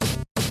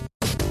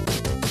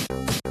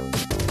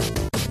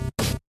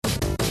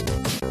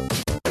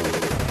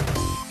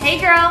Hey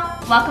girl,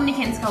 welcome to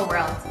Kinsco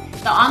World,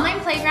 the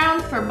online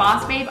playground for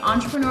boss babe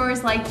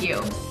entrepreneurs like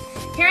you.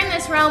 Here in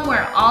this realm,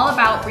 we're all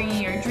about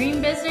bringing your dream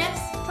business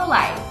to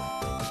life.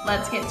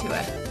 Let's get to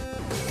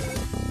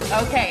it.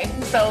 Okay,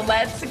 so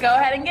let's go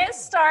ahead and get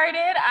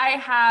started. I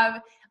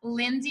have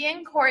Lindsey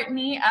and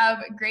Courtney of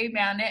Gray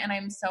Bandit, and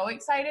I'm so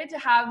excited to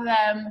have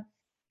them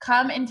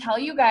come and tell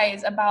you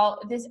guys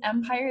about this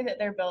empire that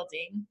they're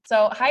building.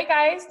 So hi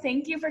guys,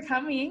 thank you for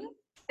coming.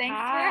 Thanks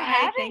for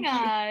having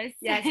us.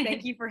 Yes,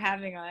 thank you for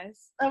having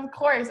us. Of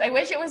course. I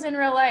wish it was in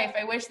real life.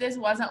 I wish this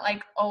wasn't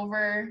like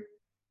over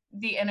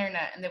the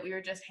internet and that we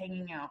were just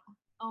hanging out.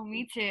 Oh,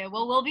 me too.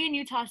 Well, we'll be in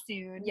Utah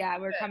soon. Yeah,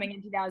 we're coming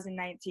in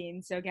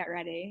 2019, so get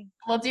ready.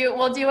 We'll do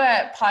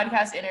a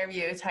podcast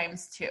interview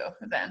times 2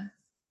 then.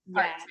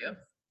 Part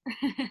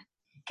 2.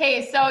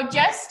 Okay, so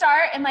just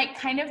start and like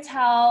kind of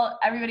tell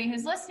everybody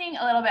who's listening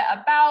a little bit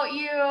about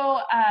you.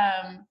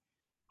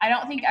 I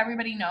don't think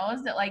everybody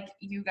knows that like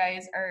you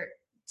guys are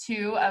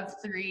 2 of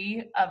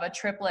 3 of a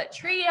triplet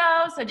trio.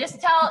 So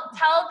just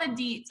tell the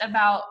deets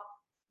about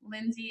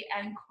Lindsey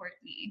and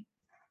Courtney.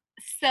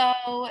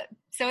 So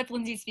it's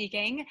Lindsey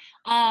speaking.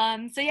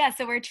 So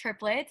we're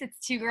triplets. It's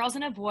 2 girls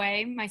and a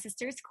boy. My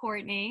sister's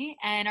Courtney,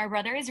 and our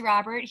brother is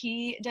Robert.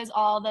 He does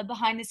all the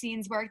behind the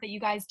scenes work that you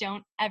guys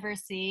don't ever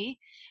see,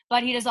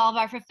 but he does all of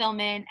our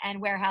fulfillment and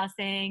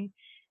warehousing.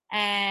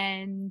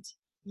 And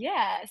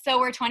yeah, so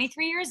we're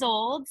 23 years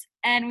old,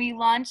 and we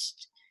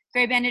launched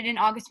Gray Bandit in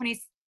August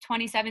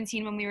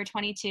 2017 when we were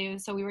 22.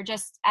 So we were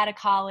just out of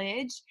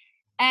college.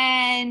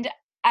 And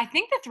I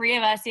think the 3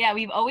 of us,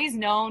 we've always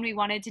known we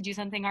wanted to do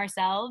something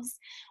ourselves.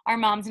 Our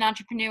mom's an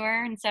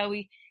entrepreneur, and so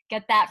we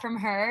get that from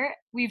her.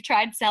 We've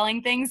tried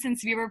selling things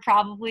since we were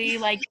probably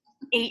like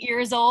 8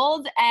 years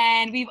old.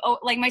 And we've,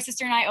 like my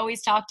sister and I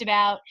always talked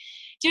about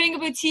doing a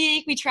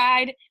boutique. We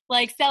tried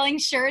like selling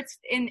shirts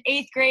in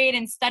 8th grade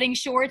and studying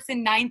shorts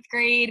in 9th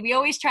grade. We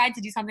always tried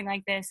to do something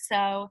like this.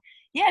 So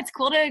yeah, it's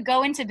cool to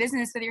go into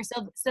business with your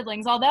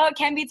siblings, although it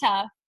can be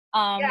tough.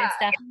 It's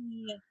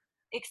definitely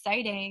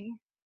exciting.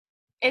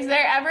 Is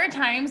there ever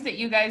times that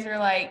you guys are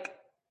like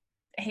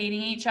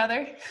hating each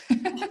other?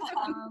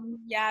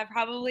 Yeah,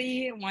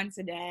 probably once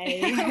a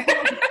day.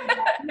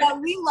 No,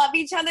 we love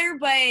each other,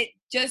 but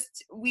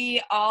just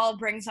we all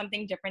bring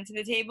something different to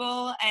the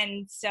table,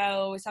 and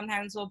so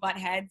sometimes we'll butt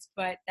heads,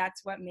 but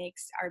that's what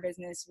makes our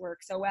business work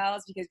so well,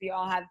 is because we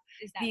all have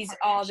these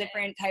all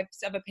different types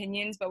of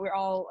opinions, but we're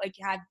all like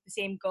have the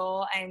same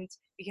goal, and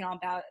we can all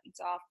bounce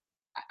off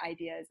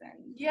ideas.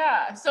 And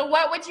yeah, so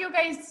what would you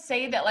guys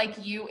say that like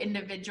you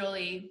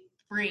individually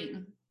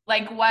bring?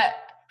 Like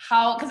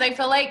how, because I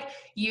feel like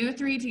you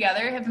 3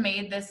 together have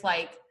made this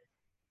like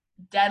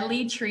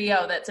deadly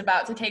trio that's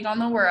about to take on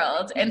the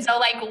world. And so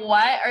like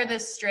what are the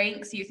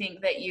strengths you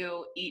think that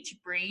you each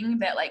bring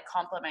that like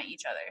complement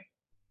each other?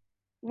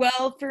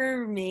 Well,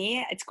 for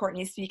me, it's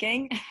Courtney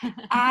speaking.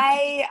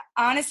 I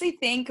honestly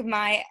think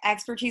my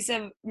expertise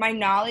of my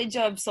knowledge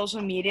of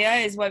social media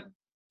is what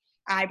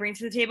I bring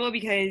to the table,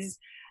 because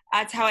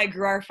that's how I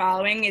grew our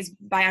following, is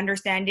by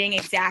understanding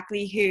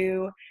exactly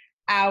who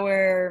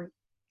our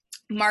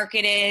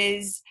market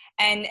is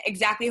and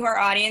exactly who our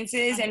audience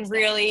is, and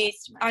really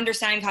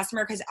understanding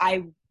customer, because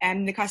I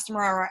am the customer,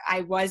 or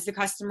I was the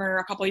customer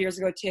a couple of years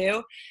ago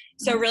too.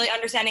 So really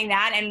understanding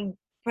that and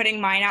bringing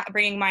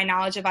my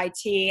knowledge of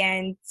IT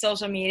and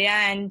social media,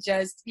 and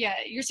just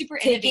you're super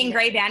taking innovative.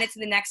 Gray Bandit to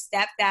the next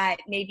step that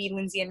maybe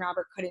Lindsey and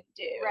Robert couldn't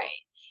do. Right.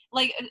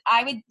 Like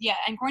I would,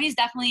 and Courtney's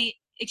definitely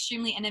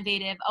extremely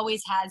innovative,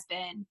 always has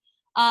been.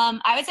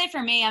 I would say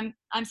for me,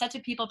 I'm such a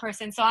people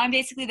person, so I'm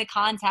basically the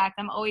contact.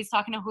 I'm always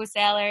talking to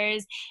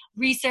wholesalers,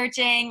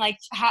 researching, like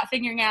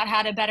figuring out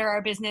how to better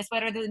our business.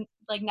 What are the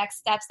like next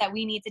steps that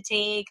we need to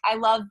take? I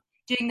love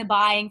doing the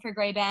buying for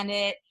Gray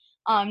Bandit.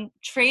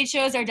 Trade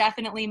shows are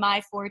definitely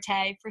my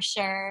forte for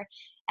sure.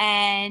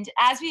 And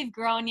as we've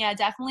grown,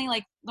 definitely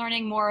like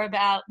learning more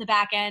about the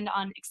back end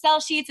on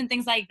Excel sheets and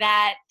things like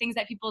that, things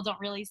that people don't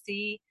really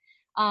see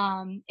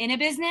in a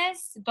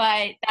business,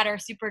 but that are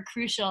super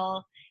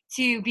crucial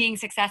to being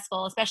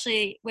successful,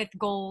 especially with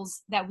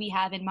goals that we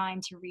have in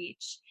mind to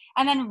reach.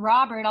 And then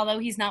Robert, although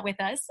he's not with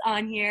us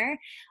on here,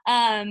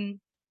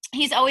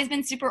 he's always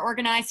been super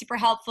organized, super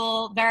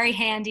helpful, very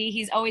handy.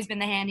 He's always been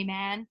the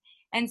handyman.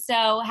 And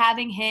so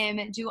having him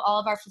do all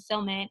of our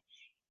fulfillment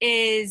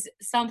is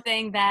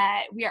something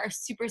that we are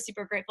super,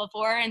 super grateful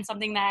for, and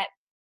something that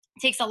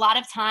takes a lot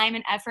of time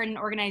and effort and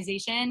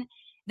organization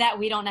that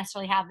we don't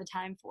necessarily have the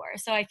time for.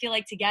 So I feel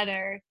like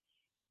together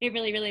it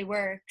really, really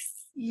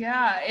works.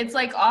 Yeah, it's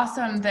like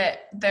awesome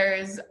that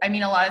a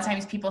lot of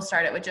times people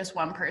start it with just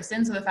one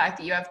person. So the fact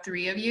that you have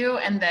 3 of you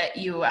and that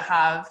you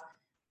have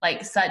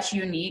like such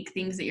unique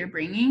things that you're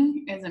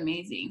bringing is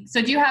amazing.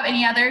 So do you have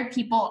any other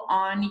people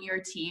on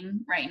your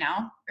team right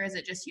now, or is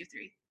it just you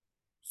 3?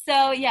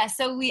 So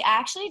we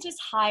actually just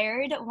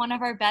hired one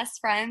of our best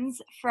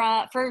friends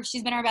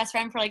she's been our best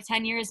friend for like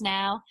 10 years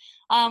now.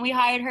 We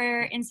hired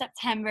her in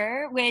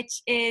September,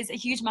 which is a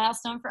huge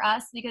milestone for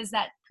us because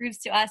that proves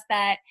to us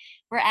that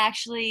we're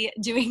actually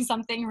doing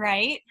something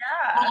right.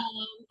 Yeah.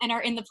 And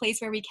are in the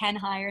place where we can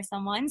hire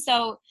someone.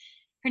 So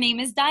her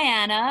name is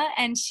Diana,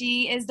 and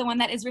she is the one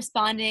that is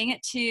responding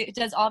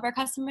does all of our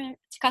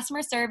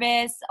customer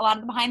service, a lot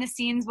of the behind the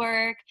scenes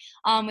work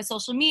with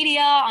social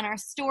media, on our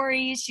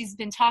stories. She's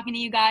been talking to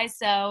you guys.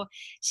 So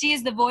she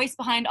is the voice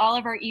behind all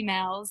of our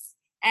emails,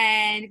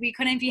 and we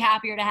couldn't be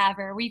happier to have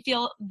her. We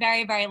feel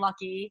very, very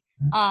lucky.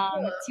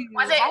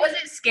 Was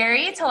it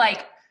scary to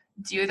like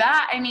do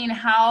that? I mean,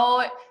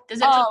 how does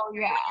it feel when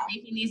you're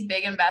making these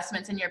big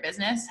investments in your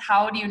business?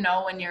 How do you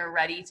know when you're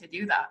ready to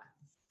do that?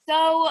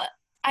 So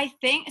I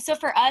think, so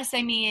for us,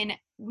 I mean,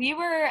 we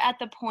were at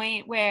the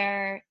point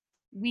where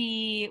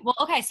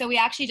so we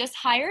actually just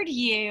hired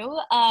you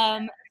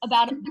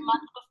about a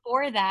month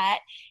before that.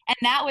 And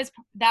that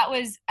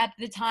was at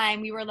the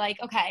time we were like,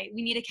 okay,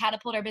 we need to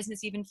catapult our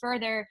business even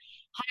further.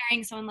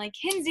 Hiring someone like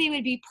Kinsey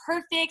would be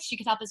perfect. She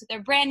could help us with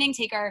our branding,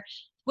 take our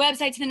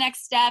website to the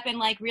next step, and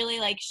like really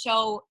like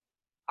show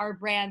our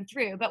brand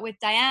through. But with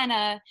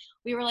Diana,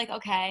 we were like,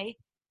 okay,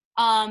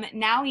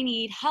 now we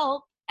need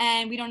help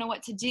and we don't know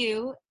what to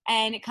do.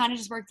 And it kind of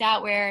just worked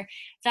out where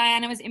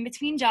Diana was in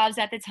between jobs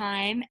at the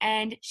time,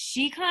 and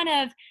she kind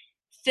of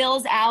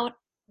fills out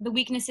the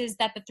weaknesses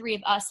that the three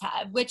of us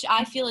have, which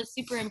I feel is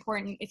super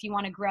important if you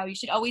want to grow. You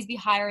should always be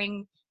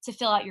hiring to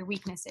fill out your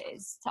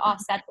weaknesses, to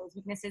offset those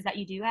weaknesses that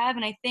you do have.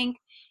 And I think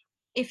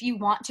if you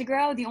want to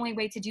grow, the only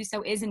way to do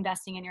so is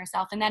investing in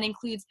yourself. And that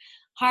includes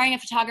hiring a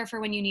photographer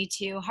when you need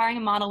to, hiring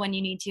a model when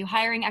you need to,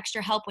 hiring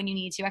extra help when you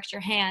need to,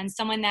 extra hands,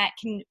 someone that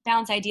can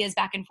bounce ideas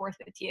back and forth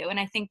with you. And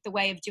I think the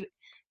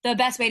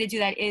best way to do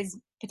that is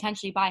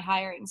potentially by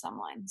hiring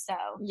someone. So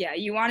yeah,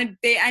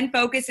 the end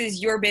focus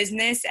is your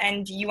business,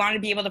 and you want to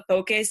be able to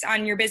focus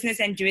on your business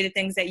and do the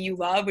things that you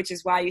love, which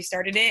is why you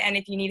started it. And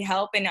if you need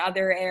help in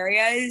other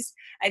areas,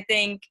 I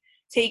think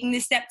taking the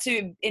step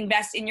to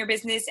invest in your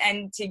business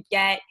and to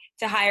get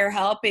to hire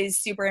help is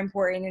super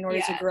important in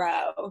order to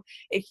grow.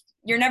 If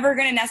you're never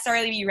going to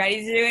necessarily be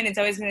ready to do it, and it's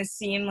always going to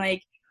seem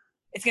like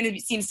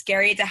seem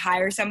scary to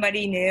hire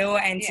somebody new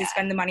and to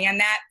spend the money on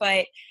that,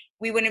 but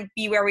we wouldn't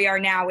be where we are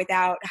now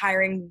without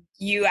hiring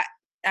you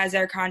as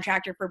our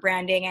contractor for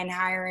branding and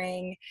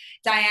hiring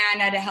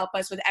Diana to help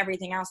us with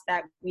everything else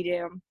that we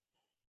do.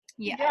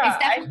 Yeah. It's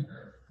definitely,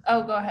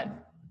 go ahead.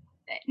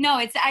 No,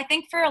 I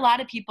think for a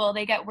lot of people,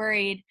 they get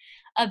worried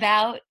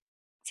about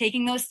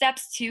taking those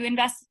steps to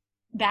invest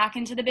back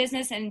into the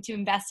business and to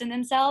invest in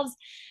themselves.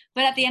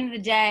 But at the end of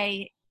the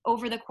day,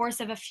 over the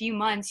course of a few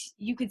months,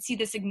 you could see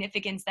the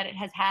significance that it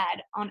has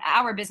had on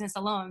our business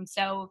alone.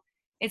 So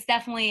it's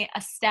definitely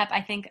a step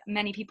I think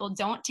many people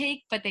don't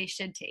take, but they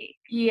should take.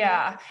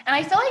 Yeah. And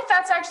I feel like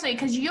that's actually,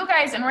 because you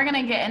guys, and we're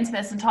going to get into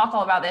this and talk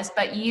all about this,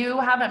 but you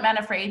haven't been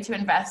afraid to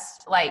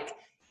invest like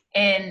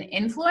in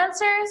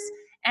influencers,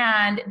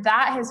 and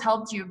that has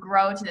helped you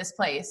grow to this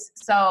place.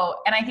 So,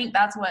 and I think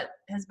that's what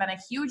has been a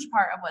huge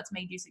part of what's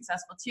made you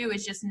successful too,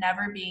 is just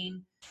never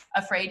being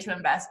afraid to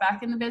invest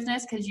back in the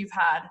business because you've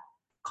had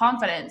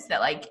confidence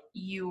that like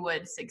you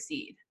would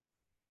succeed.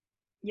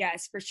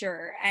 Yes, for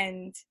sure.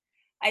 And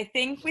I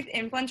think with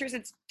influencers,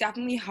 it's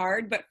definitely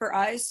hard, but for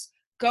us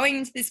going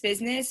into this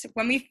business,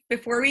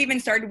 before we even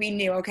started, we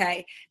knew,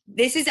 okay,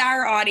 this is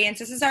our audience.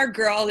 This is our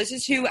girl. This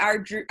is who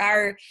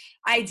our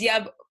idea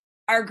of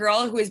our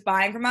girl who is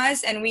buying from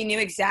us. And we knew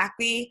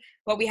exactly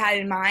what we had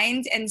in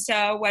mind. And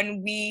so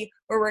when we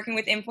were working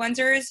with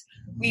influencers,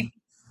 we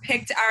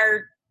picked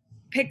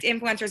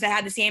influencers that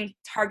had the same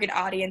target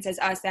audience as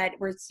us, that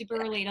were super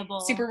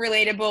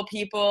relatable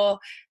people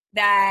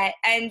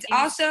and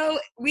also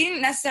we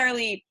didn't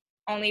necessarily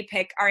only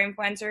pick our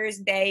influencers.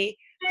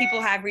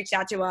 People have reached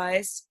out to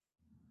us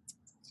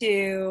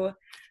to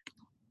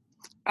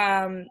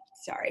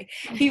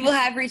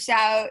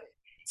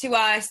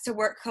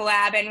work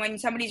collab, and when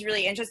somebody's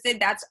really interested,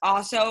 that's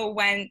also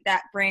when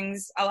that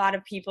brings a lot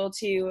of people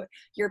to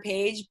your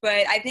page.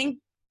 But I think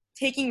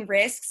taking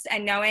risks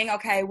and knowing,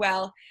 okay,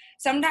 well,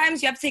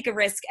 sometimes you have to take a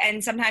risk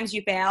and sometimes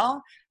you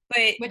fail,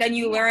 but then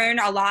you learn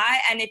a lot.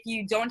 And if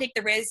you don't take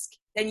the risk,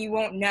 then you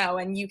won't know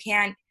and you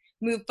can't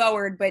move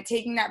forward. But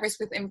taking that risk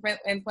with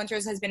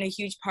influencers has been a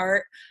huge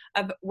part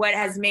of what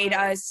has made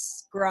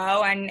us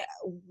grow and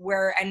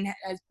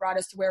has brought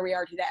us to where we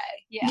are today.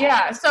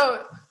 Yeah.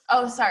 So,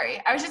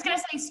 sorry. I was just going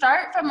to say,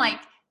 start from like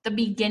the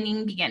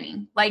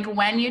beginning, like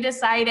when you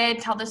decided,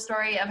 tell the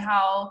story of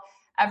how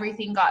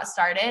everything got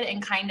started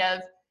and kind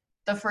of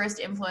the first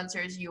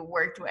influencers you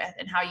worked with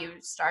and how you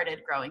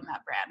started growing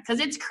that brand. Cause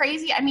it's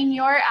crazy. I mean,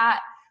 you're at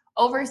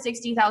over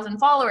 60,000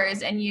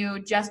 followers and you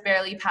just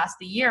barely passed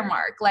the year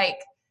mark. Like,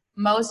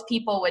 most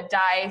people would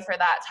die for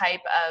that type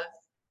of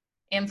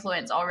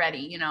influence already,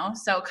 you know?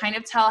 So kind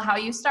of tell how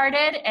you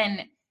started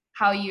and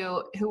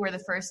who were the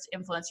first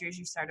influencers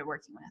you started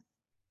working with.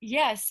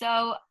 Yeah.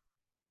 So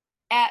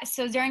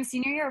So during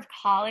senior year of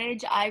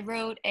college, I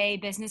wrote a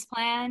business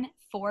plan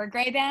for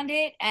Gray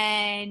Bandit,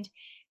 and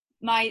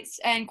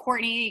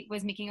Courtney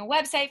was making a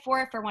website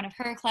for it for one of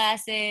her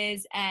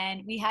classes,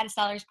 and we had a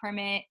seller's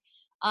permit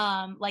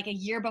like a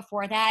year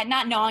before that,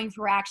 not knowing if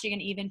we were actually going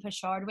to even push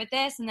forward with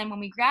this. And then when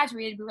we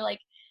graduated, we were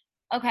like,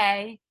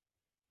 okay,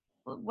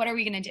 what are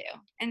we going to do?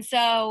 And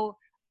so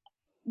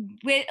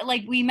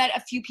we met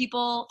a few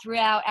people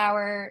throughout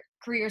our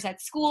careers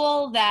at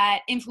school that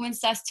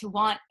influenced us to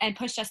want and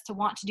pushed us to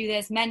want to do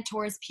this,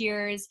 mentors,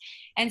 peers.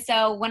 And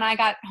so when I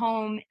got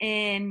home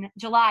in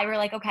July, we were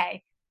like,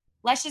 okay,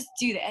 let's just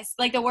do this.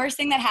 Like, the worst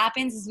thing that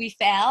happens is we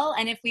fail.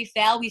 And if we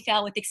fail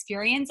with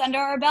experience under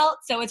our belt.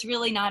 So it's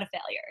really not a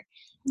failure.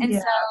 And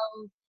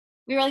so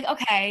we were like,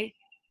 okay,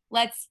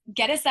 let's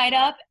get a site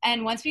up.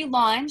 And once we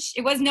launched,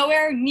 it was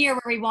nowhere near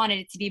where we wanted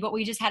it to be, but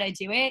we just had to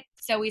do it.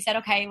 So we said,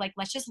 okay, like,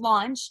 let's just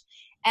launch,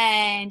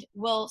 and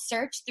we'll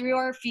search through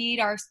our feed,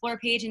 our explore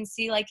page, and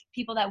see like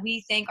people that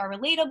we think are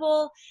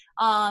relatable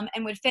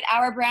and would fit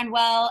our brand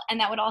well, and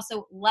that would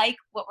also like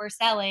what we're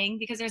selling,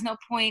 because there's no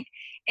point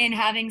in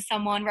having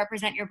someone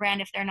represent your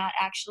brand if they're not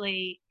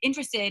actually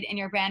interested in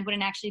your brand,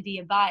 wouldn't actually be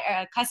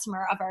a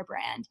customer of our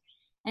brand.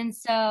 And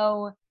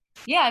so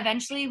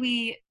eventually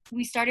we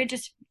started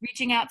just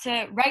reaching out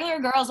to regular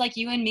girls like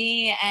you and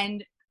me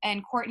and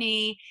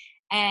Courtney,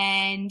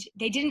 and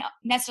they didn't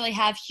necessarily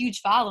have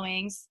huge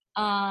followings.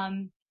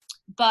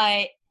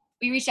 But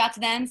we reached out to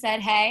them,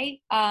 said,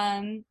 hey,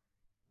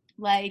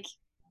 like,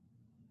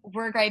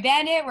 we're Gray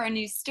Bandit, we're a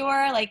new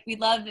store, like, we'd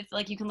love if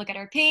like you can look at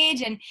our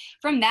page. And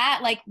from that,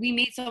 like, we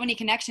made so many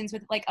connections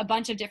with like a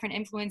bunch of different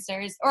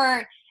influencers,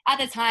 or at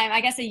the time,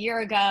 I guess a year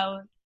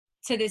ago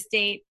to this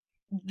date,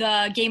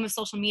 the game of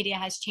social media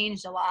has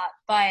changed a lot.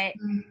 But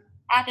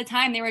at the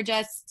time, they were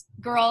just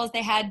girls.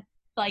 They had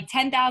like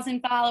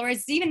 10,000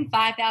 followers, even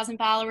 5,000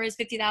 followers,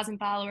 50,000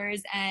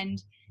 followers.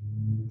 And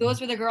those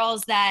were the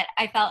girls that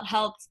I felt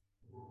helped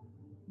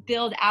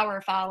build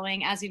our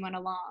following as we went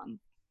along.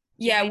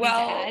 Yeah,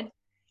 well,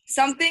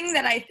 something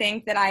that I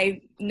think that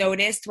I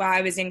noticed while I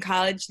was in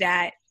college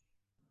that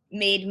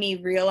made me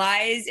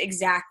realize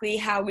exactly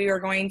how we were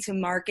going to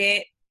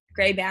market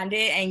Gray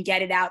Bandit and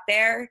get it out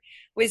there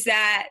was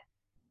that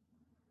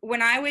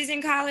when I was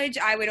in college,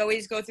 I would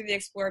always go through the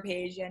Explore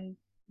page, and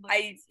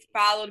I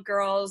followed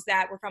girls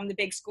that were from the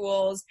big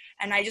schools,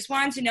 and I just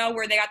wanted to know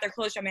where they got their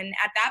clothes from. And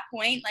at that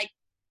point, like,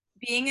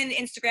 being an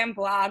Instagram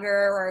blogger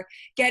or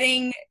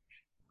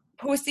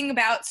posting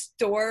about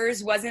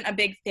stores wasn't a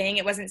big thing.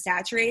 It wasn't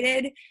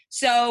saturated.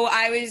 So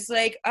I was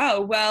like,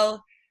 oh,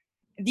 well,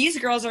 these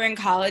girls are in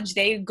college.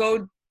 They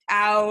go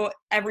out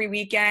every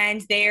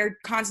weekend. They're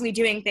constantly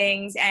doing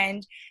things,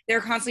 and they're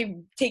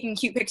constantly taking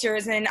cute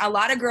pictures. And a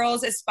lot of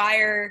girls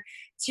aspire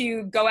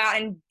to go out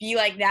and be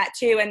like that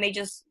too. And they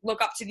just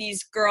look up to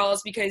these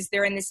girls because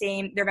they're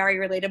very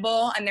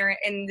relatable, and they're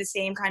in the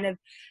same kind of,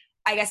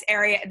 I guess,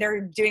 area.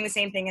 They're doing the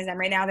same thing as them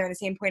right now. They're in the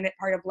same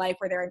part of life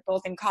where they're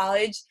both in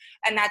college.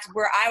 And that's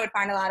where I would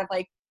find a lot of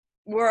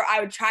where I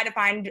would try to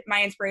find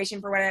my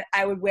inspiration for what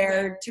I would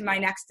wear to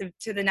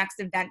the next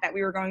event that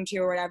we were going to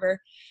or whatever.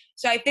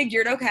 So I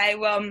figured, okay,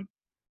 well,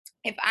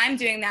 if I'm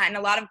doing that and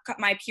a lot of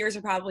my peers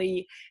are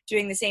probably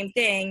doing the same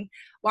thing,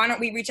 why don't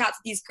we reach out to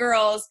these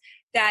girls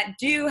that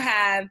do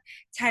have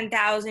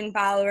 10,000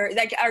 followers,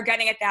 that are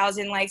getting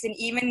 1,000 likes. And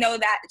even though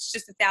that it's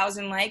just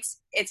 1,000 likes,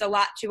 it's a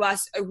lot to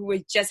us who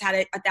just had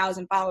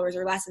 1,000 followers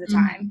or less at the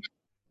time.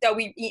 So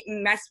we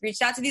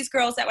reached out to these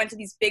girls that went to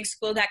these big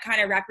schools that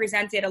kind of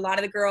represented a lot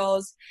of the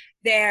girls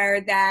there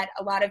that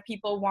a lot of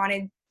people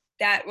wanted,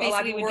 that basically a lot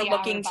of people were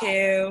looking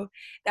to,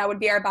 that would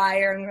be our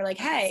buyer. And we were like,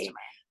 hey,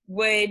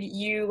 would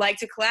you like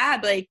to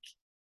collab? Like,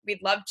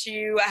 we'd love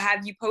to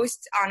have you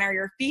post on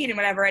your feed and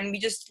whatever. And we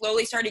just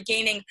slowly started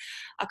gaining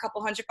a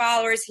couple hundred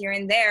followers here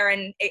and there.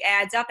 And it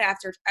adds up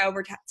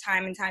over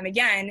time and time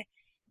again.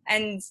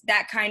 And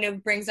that kind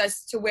of brings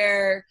us to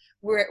where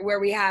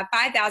we have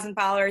 5,000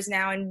 followers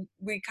now, and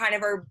we kind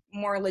of are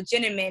more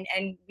legitimate,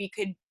 and we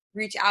could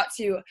reach out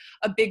to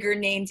a bigger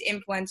named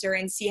influencer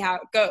and see how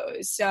it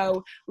goes.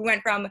 So we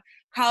went from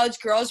college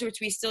girls, which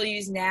we still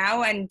use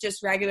now, and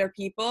just regular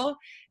people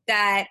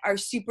that are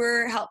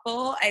super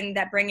helpful and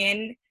that bring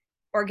in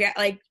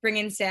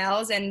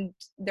sales, and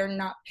they're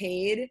not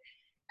paid.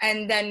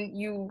 And then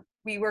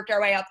we worked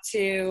our way up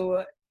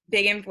to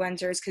big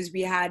influencers because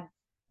we had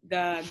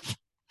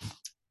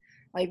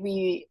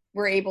we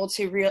were able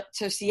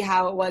to see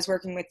how it was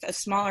working with a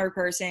smaller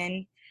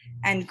person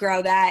and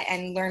grow that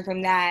and learn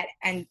from that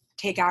and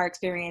take our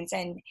experience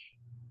and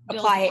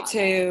apply it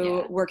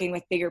to working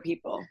with bigger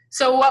people.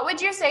 So what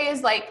would you say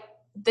is like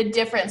the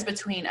difference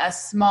between the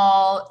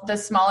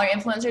smaller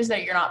influencers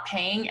that you're not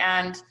paying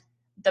and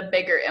the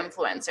bigger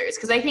influencers?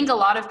 Because I think a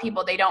lot of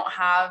people, they don't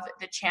have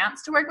the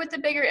chance to work with the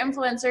bigger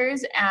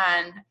influencers.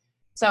 And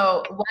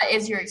so what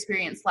is your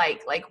experience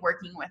like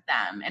working with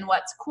them, and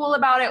what's cool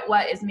about it?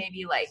 What is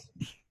maybe like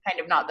kind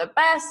of not the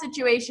best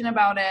situation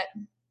about it?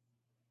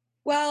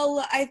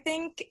 Well, I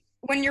think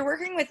when you're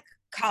working with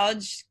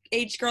college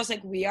age girls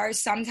like we are,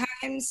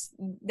 sometimes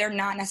they're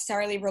not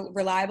necessarily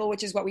reliable,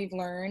 which is what we've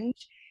learned.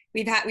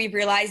 we've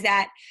realized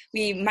that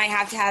we might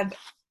have to have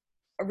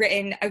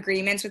written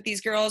agreements with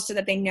these girls so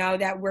that they know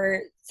that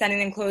we're sending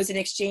them clothes in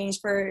exchange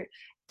for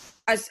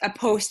a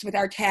post with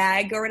our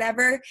tag or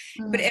whatever.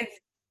 Mm.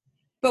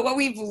 But what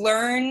we've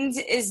learned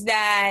is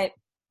that,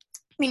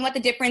 I mean, what the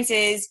difference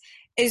is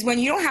when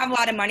you don't have a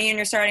lot of money and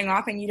you're starting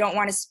off and you don't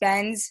want to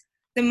spend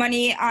the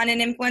money on an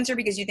influencer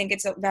because you think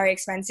it's very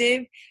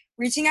expensive,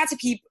 reaching out to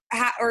people,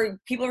 or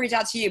people reach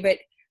out to you, but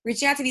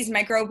reaching out to these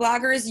micro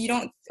bloggers,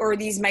 or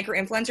these micro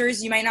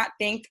influencers, you might not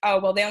think, oh,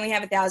 well, they only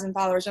have 1,000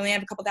 followers, only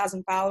have a couple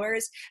thousand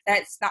followers.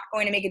 That's not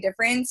going to make a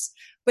difference,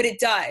 but it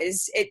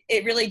does.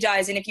 It really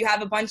does. And if you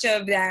have a bunch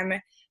of them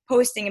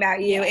posting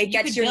about you, it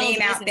gets your name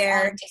out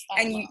there.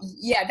 And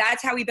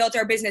that's how we built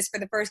our business for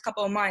the first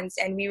couple of months.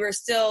 And we were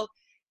still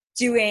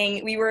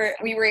we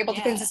were able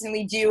to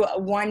consistently do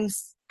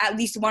at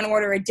least one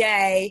order a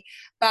day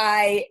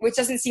which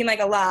doesn't seem like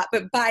a lot,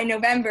 but by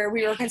November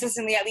we were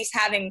consistently at least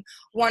having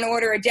one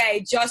order a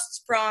day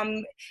just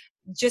from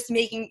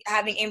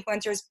having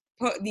influencers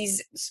put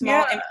these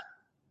small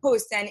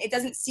posts. And it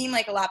doesn't seem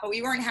like a lot, but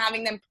we weren't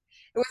having them.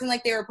 It wasn't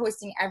like they were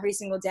posting every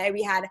single day.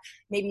 We had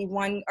maybe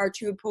 1 or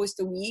 2 posts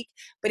a week,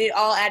 but it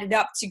all added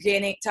up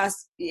to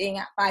us being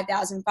at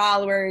 5,000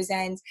 followers.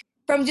 And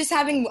from just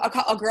having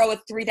a girl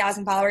with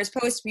 3,000 followers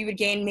post, we would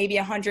gain maybe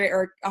 100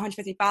 or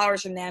 150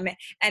 followers from them.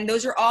 And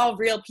those are all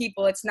real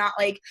people. It's not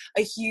like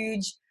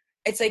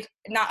it's like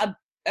not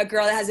a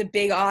girl that has a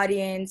big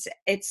audience.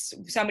 It's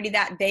somebody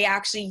that they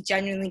actually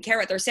genuinely care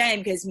what they're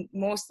saying, because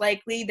most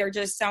likely they're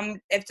just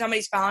if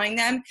somebody's following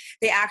them,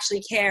 they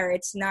actually care.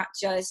 It's not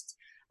just,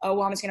 oh,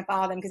 well, I'm just going to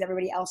follow them because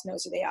everybody else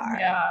knows who they are.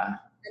 Yeah.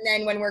 And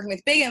then when working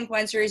with big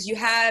influencers, you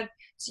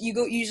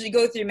usually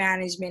go through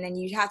management, and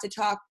you have to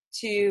talk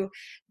to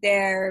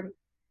their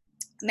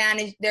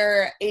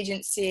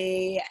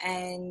agency,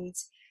 and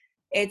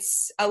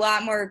it's a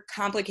lot more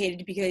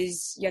complicated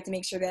because you have to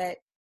make sure that,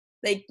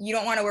 like, you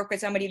don't want to work with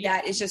somebody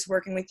that is just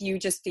working with you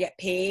just to get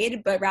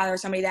paid, but rather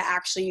somebody that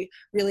actually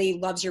really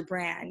loves your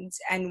brand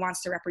and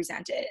wants to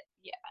represent it.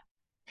 Yeah.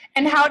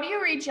 And how do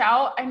you reach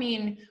out? I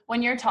mean,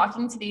 when you're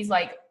talking to these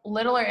like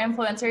littler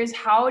influencers,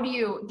 how do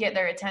you get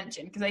their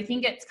attention? Because I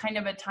think it's kind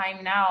of a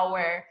time now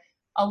where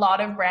a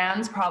lot of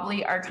brands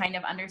probably are kind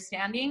of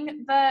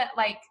understanding the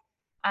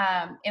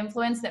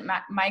influence that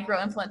micro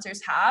influencers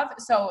have.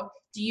 So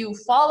do you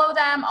follow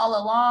them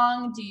all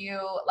along? Do you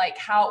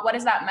what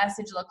does that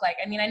message look like?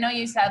 I mean, I know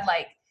you said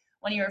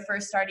when you were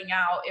first starting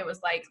out, it was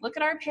look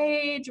at our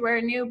page, we're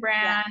a new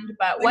brand,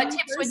 but what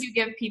tips would you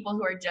give people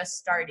who are just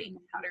starting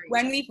how to reach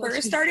When we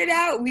first started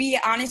out, we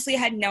honestly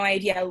had no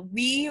idea.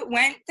 We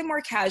went the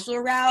more casual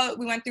route.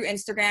 We went through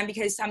Instagram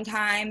because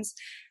sometimes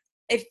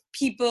if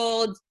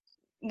people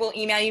will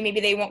email you, maybe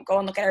they won't go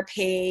and look at our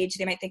page.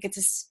 They might think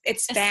it's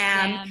spam.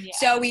 Yeah.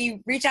 So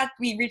we reached out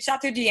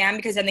through DM,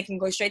 because then they can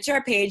go straight to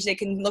our page. They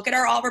can look at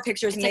all of our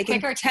pictures, and they can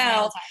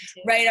tell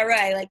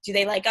right, do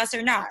they like us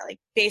or not,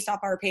 based off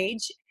our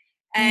page.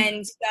 Mm-hmm.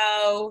 And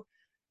so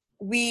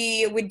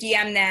we would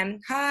DM them,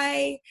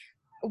 hi,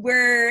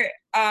 we're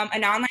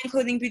an online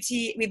clothing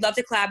boutique. We'd love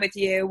to collab with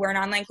you. We're an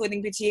online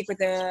clothing boutique with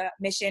a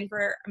mission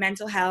for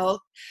mental health.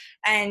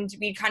 And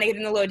we'd kind of give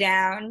them the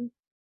lowdown.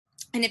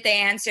 And if they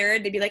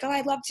answered, they'd be like, oh,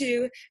 I'd love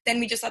to. Then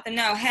we just let them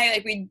know,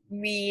 hey,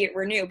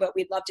 we're new, but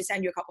we'd love to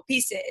send you a couple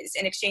pieces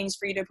in exchange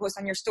for you to post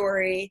on your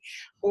story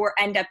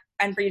and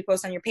for you to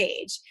post on your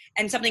page.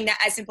 And something that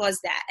as simple as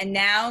that. And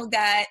now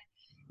that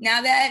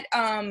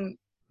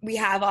we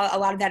have a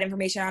lot of that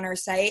information on our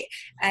site,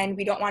 and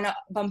we don't want to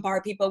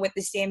bombard people with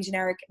the same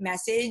generic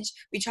message,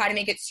 we try to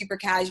make it super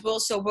casual.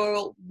 So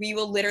we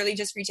will literally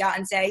just reach out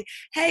and say,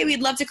 hey,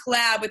 we'd love to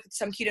collab with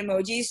some cute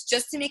emojis,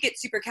 just to make it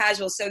super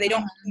casual, so they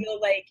don't feel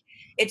like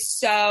it's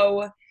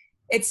so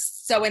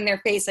in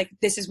their face,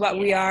 this is what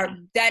we are.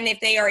 Then if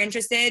they are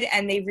interested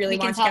and they really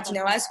want to get to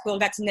know us, we'll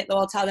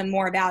tell them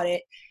more about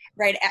it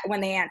when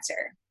they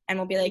answer. And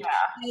we'll be like,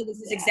 hey,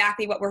 this is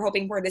exactly what we're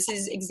hoping for. This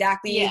is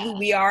exactly who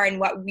we are and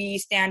what we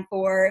stand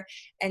for.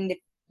 And if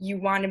you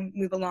want to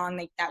move along,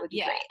 that would be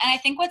great. And I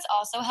think what's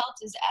also helped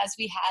is, as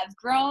we have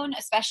grown,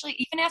 especially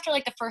even after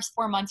the first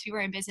 4 months we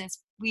were in business,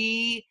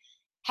 we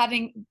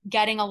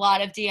getting a lot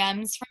of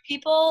DMs from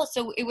people.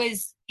 So it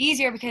was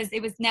easier because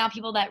it was now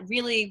people that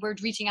really were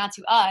reaching out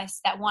to us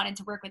that wanted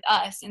to work with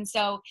us. And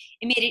so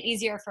it made it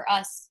easier for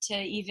us to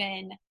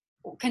even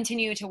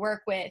continue to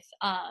work with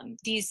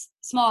these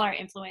smaller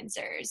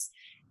influencers,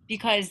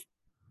 because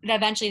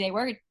eventually they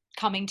were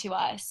coming to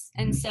us.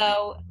 And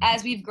so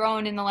as we've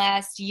grown in the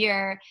last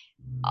year,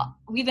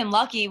 we've been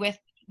lucky with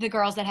the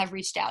girls that have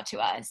reached out to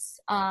us.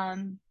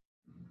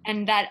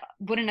 And that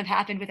wouldn't have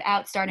happened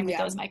without starting with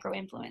those micro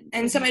influencers.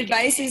 And some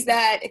advice is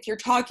that if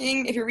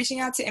you're reaching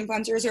out to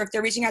influencers, or if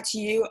they're reaching out to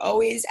you,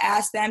 always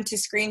ask them to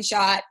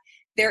screenshot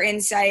their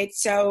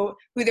insights, so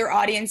who their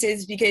audience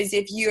is. Because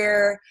if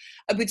you're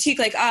a boutique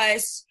like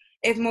us,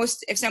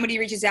 if somebody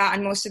reaches out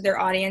and most of their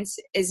audience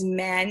is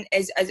men,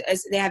 as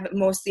they have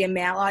mostly a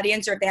male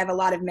audience, or if they have a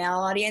lot of male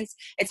audience,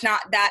 it's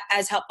not that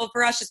as helpful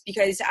for us, just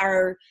because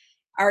our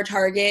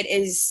target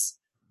is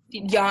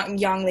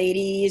young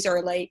ladies,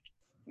 or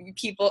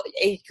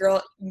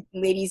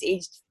ladies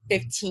aged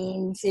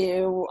 15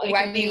 to, Like,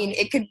 I mean,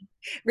 it could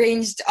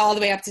range all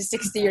the way up to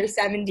 60 or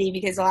 70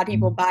 because a lot of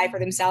people buy for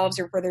themselves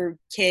or for their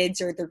kids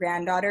or their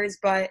granddaughters.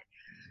 But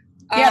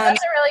yeah,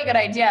 that's a really good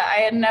idea.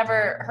 I had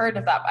never heard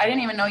of that. I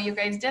didn't even know you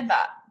guys did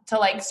that, to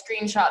like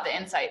screenshot the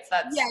insights.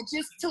 That's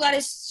just to let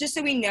us, just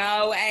so we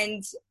know.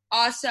 And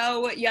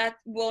also,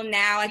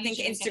 now I think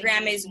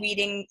Instagram is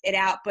weeding it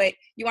out, but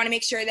you want to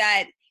make sure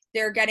that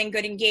they're getting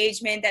good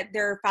engagement, that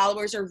their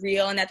followers are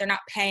real, and that they're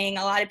not paying.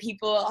 A lot of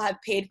people have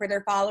paid for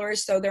their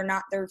followers, so they're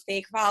not their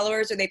fake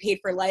followers, or they paid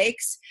for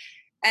likes.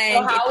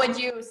 And so how would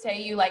you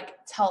say you like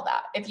tell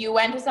that? If you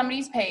went to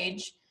somebody's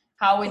page,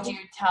 how would you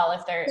tell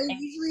if they're... So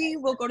usually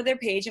we'll go to their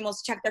page and we'll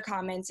check their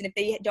comments, and if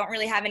they don't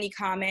really have any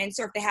comments,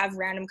 or if they have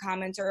random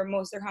comments, or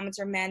most of their comments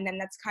are men, then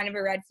that's kind of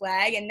a red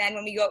flag. And then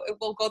when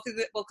we'll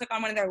click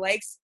on one of their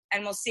likes,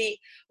 and we'll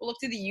look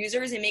through the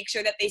users and make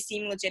sure that they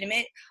seem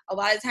legitimate. A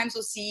lot of times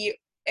we'll see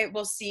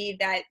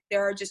that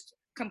they're just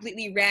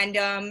completely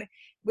random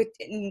with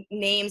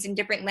names in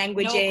different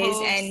languages, no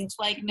posts,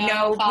 and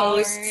no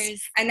followers.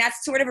 Posts. And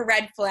that's sort of a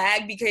red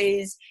flag,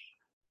 because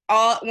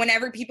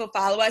whenever people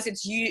follow us,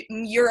 it's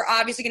you're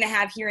obviously going to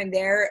have here and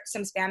there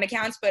some spam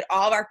accounts, but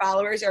all of our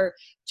followers are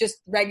just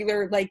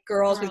regular, like,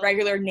 girls with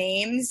regular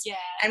names. Yeah.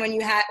 And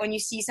when you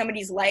see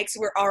somebody's likes,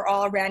 are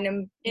all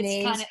random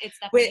names it's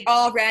with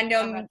all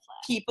random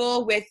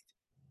people with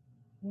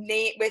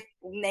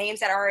names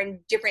that are in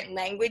different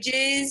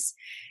languages.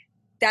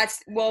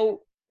 That's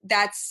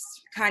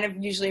kind of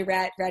usually a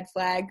red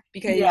flag,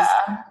 because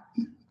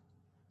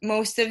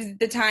most of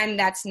the time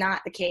that's not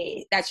the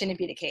case. That shouldn't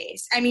be the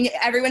case. I mean,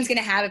 everyone's going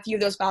to have a few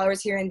of those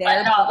followers here and there,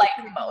 but not like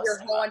most. Your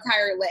whole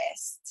entire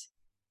list.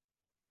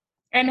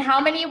 And how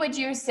many would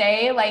you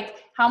say, like,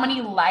 how many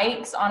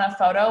likes on a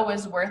photo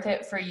was worth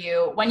it for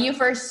you when you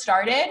first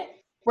started?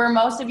 Were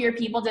most of your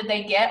people, did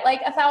they get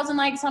like 1,000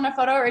 likes on a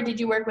photo, or did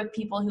you work with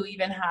people who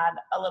even had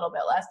a little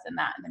bit less than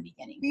that in the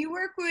beginning?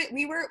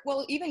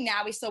 Well, even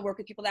now we still work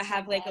with people that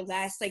have like a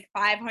less, like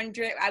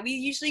 500. We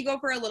usually go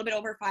for a little bit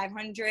over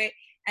 500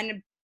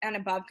 and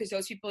above, because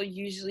those people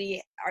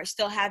usually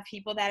still have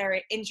people that are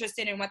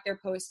interested in what they're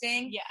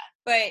posting. Yeah.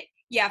 But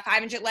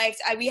 500 likes.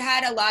 We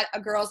had a lot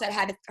of girls that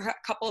had a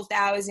couple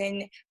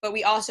thousand, but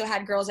we also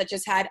had girls that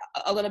just had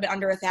a little bit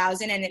under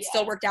 1,000, and it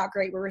still worked out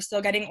great. We were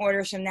still getting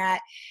orders from that.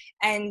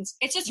 And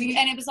it's just,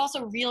 and it was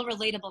also real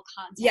relatable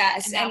content.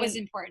 Yes. And that was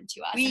important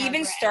to us. We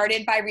even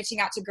started by reaching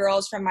out to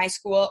girls from my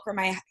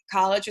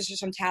college, which was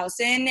from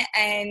Towson.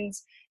 And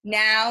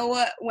now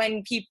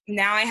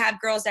I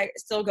have girls that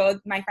still go,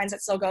 my friends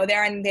that still go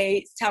there, and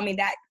they tell me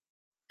that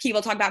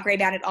people talk about Grey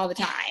Bandit all the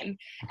time.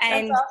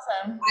 And that's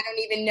awesome. I don't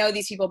even know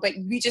these people, but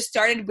we just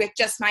started with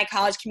just my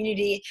college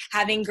community,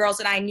 having girls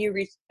that I knew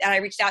that I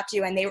reached out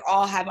to, and they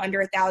all have under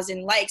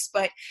 1,000 likes.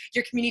 But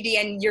your community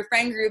and your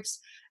friend groups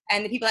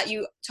and the people that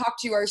you talk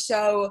to are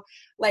so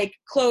like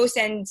close,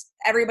 and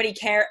everybody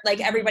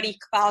everybody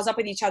follows up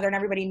with each other and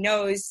everybody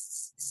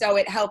knows. So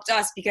it helped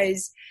us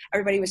because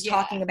everybody was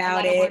talking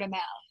about it. Word of mouth.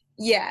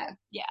 Yeah.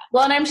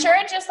 Well, and I'm sure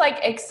it just like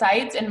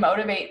excites and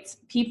motivates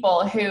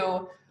people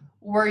who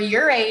were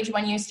your age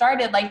when you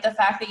started, like the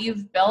fact that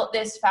you've built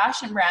this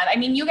fashion brand. I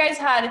mean, you guys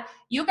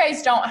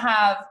don't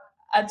have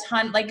a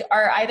ton, like,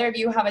 are either of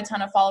you have a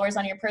ton of followers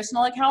on your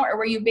personal account, or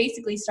were you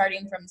basically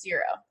starting from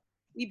zero?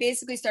 We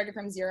basically started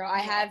from zero. I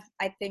have,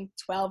 I think,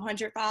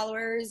 1,200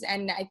 followers,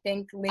 and I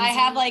think Lindsey, I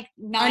have like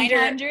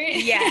 900.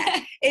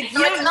 It's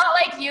not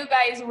like you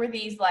guys were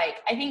these,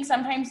 like, I think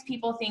sometimes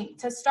people think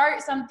to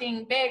start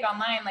something big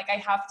online, like I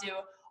have to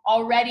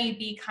already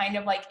be kind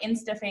of like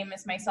Insta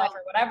famous myself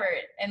or whatever.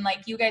 And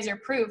like you guys are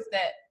proof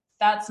that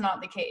that's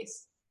not the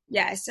case.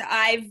 Yes,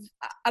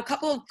 a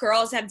couple of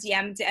girls have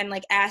DM'd and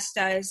like asked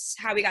us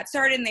how we got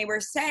started, and they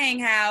were saying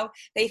how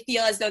they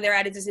feel as though they're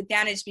at a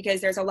disadvantage because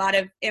there's a lot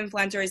of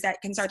influencers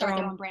that can start their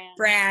own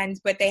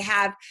brand, but they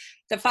have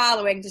the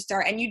following to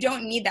start, and you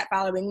don't need that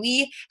following.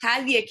 We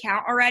had the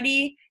account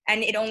already,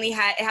 and it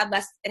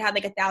had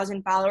like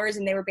 1,000 followers,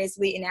 and they were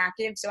basically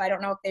inactive, so I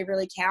don't know if they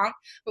really count,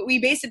 but we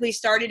basically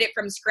started it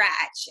from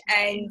scratch.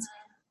 And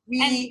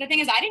the thing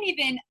is, I didn't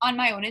even, on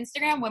my own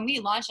Instagram, when we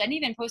launched, I didn't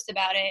even post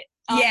about it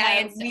on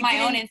my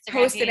own Instagram.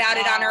 Post about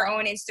it on our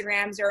own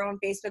Instagrams, our own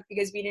Facebook,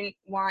 because we didn't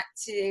want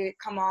to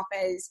come off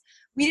as,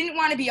 we didn't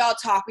want to be all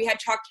talk. We had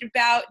talked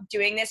about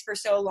doing this for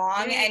so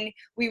long, and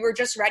we were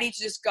just ready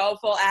to just go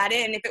full at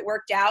it. And if it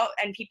worked out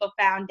and people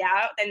found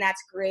out, then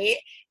that's great.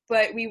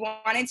 But we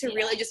wanted to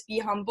really just be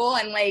humble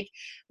and like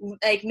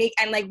make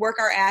and like work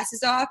our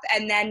asses off.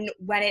 And then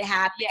when it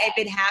happened, if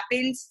it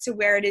happens to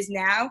where it is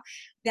now,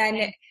 then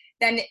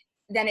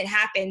it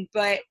happened.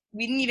 But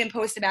we didn't even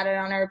post about it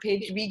on our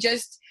page. We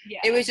just,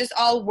 it was just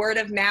all word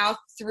of mouth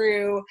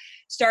through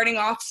starting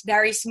off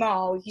very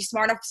small. If you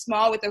start off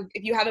small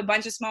if you have a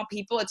bunch of small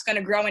people, it's going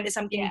to grow into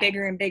something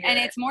bigger and bigger. And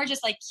it's more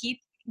just like keep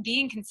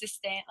being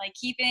consistent, like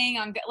keep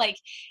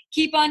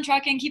on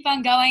trucking, keep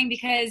on going,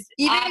 because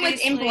even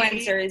with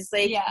influencers,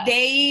 like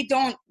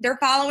they're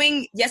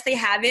following, yes, they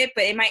have it,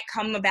 but it might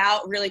come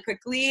about really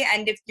quickly.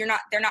 And if they're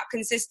not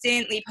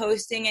consistently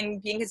posting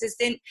and being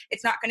consistent,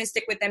 it's not going to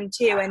stick with them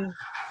too. And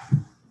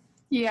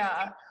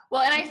yeah.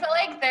 Well, and I feel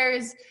like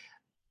there's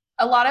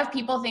a lot of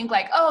people think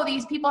like, oh,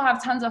 these people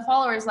have tons of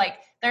followers, like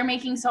they're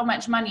making so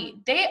much money.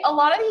 A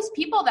lot of these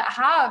people that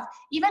have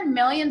even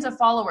millions of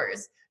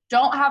followers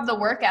don't have the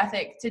work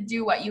ethic to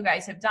do what you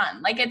guys have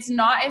done. Like, it's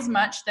not as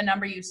much the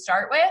number you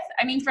start with.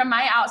 I mean, from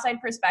my outside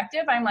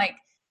perspective, I'm like,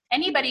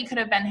 anybody could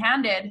have been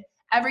handed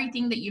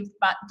everything that you've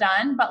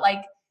done, but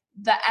like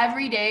the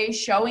everyday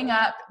showing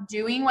up,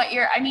 doing what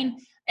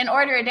an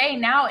order a day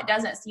now, it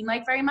doesn't seem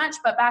like very much,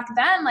 but back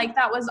then, like,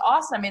 that was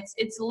awesome.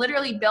 It's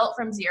literally built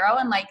from zero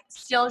and like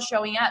still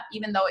showing up,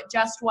 even though it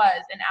just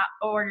was an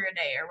order a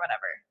day or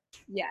whatever.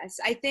 Yes,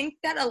 I think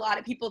that a lot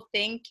of people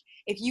think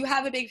if you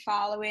have a big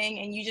following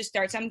and you just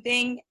start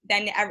something,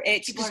 then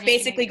it's just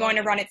basically going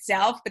to run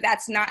itself, but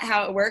that's not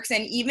how it works.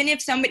 And even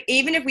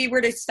if we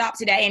were to stop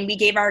today and we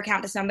gave our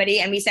account to somebody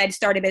and we said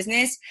start a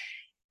business,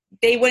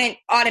 they wouldn't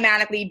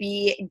automatically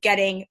be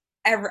getting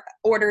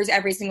orders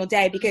every single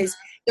day, because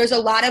there's a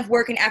lot of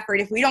work and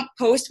effort. If we don't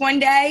post one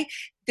day,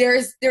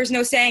 there's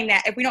no saying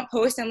that. If we don't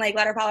post and like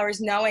let our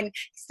followers know and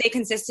stay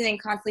consistent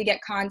and constantly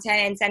get content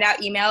and send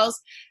out emails,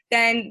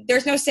 then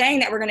there's no saying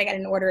that we're going to get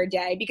an order a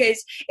day,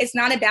 because it's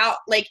not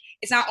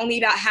only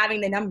about having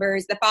the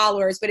numbers, the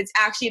followers, but it's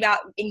actually about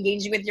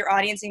engaging with your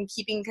audience and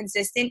keeping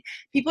consistent.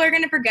 People are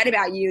going to forget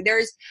about you.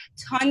 There's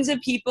tons of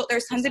new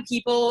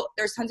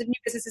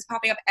businesses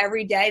popping up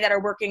every day that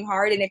are working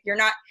hard. And if you're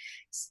not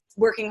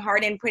working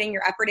hard and putting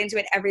your effort into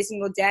it every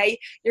single day,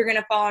 you're going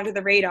to fall under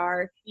the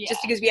radar.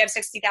 Just because we have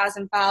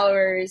 60,000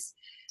 followers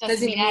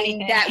doesn't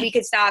mean that we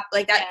could stop.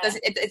 Like that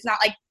it's not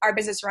like our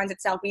business runs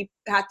itself. We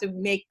have to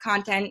make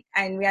content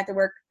and we have to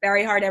work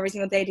very hard every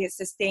single day to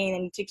sustain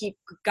and to keep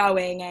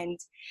going, and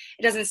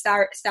it doesn't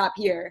stop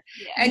here.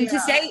 And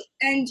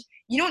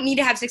you don't need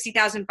to have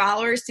 60,000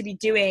 followers to be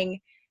doing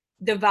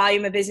the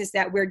volume of business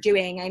that we're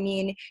doing. I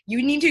mean, you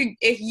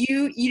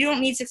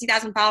don't need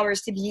 60,000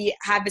 followers to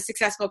have a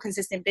successful,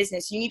 consistent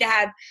business. You need to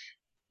have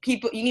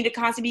people, you need to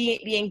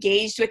constantly be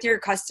engaged with your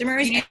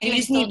customers, and you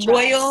just need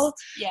loyal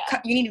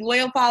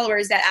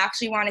followers that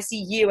actually want to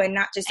see you and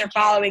not just are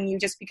following you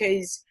just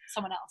because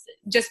somebody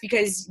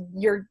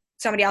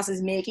else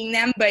is making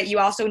them, but you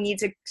also need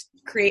to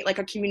create like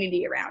a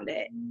community around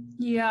it.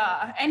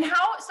 Yeah. And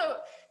so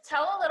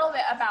tell a little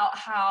bit about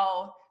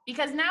how,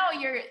 because now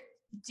you're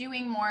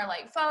doing more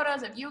like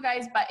photos of you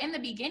guys, but in the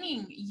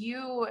beginning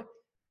you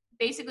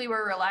basically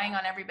were relying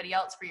on everybody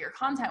else for your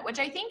content, which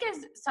I think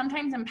is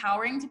sometimes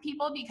empowering to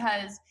people,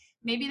 because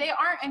maybe they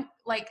aren't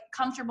like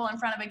comfortable in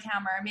front of a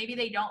camera, or maybe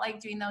they don't like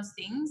doing those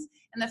things.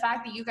 And the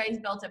fact that you guys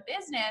built a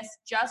business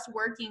just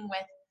working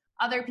with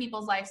other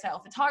people's lifestyle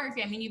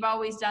photography, I mean, you've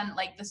always done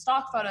like the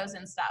stock photos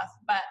and stuff,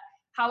 but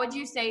how would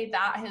you say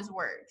that has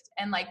worked?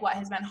 And like what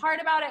has been hard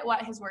about it,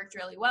 what has worked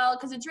really well?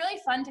 Because it's really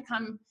fun to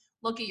come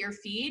look at your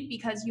feed,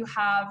 because you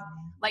have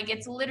like,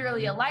 it's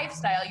literally a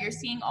lifestyle. You're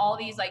seeing all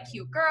these like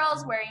cute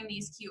girls wearing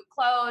these cute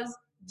clothes,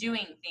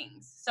 doing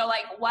things. So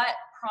like, what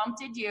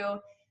prompted you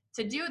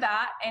to do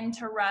that and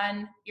to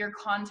run your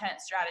content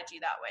strategy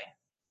that way?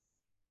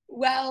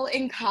 Well,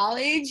 in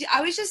college,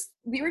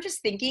 we were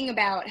just thinking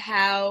about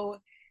how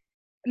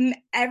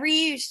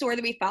every store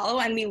that we follow,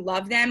 and we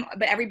love them,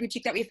 but every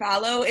boutique that we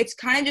follow, it's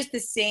kind of just the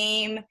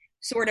same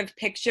sort of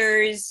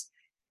pictures,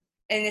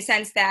 in the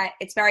sense that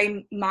it's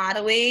very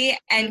modelly,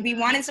 and we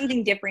wanted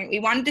something different. We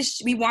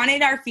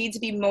wanted our feed to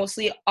be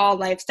mostly all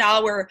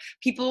lifestyle, where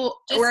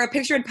where a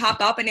picture would pop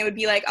up and it would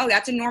be like, oh,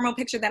 that's a normal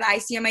picture that I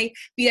see on my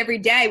feed every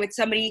day with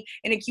somebody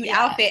in a cute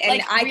outfit, and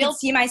like I could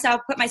see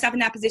put myself in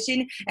that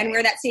position and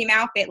wear that same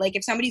outfit. Like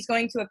if somebody's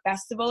going to a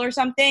festival or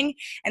something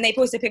and they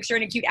post a picture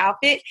in a cute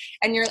outfit,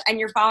 and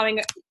you're following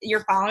them, you're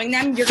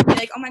gonna be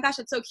like, oh my gosh,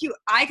 that's so cute.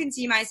 I can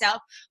see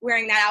myself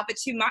wearing that outfit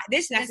to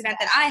this next event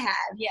that I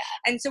have. Yeah.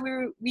 And so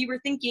we were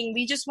thinking,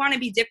 we just want to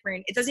be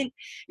different.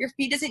 Your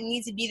feed doesn't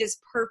need to be this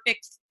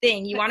perfect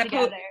thing. You want to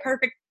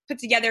put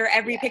together.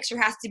 Every picture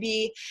has to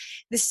be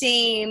the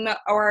same,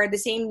 or the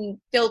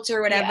same filter,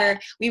 or whatever. Yeah.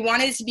 We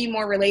wanted it to be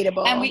more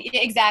relatable.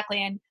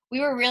 And we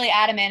were really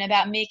adamant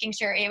about making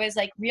sure it was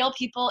like real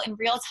people in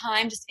real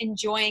time, just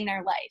enjoying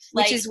their life.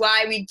 Which is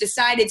why we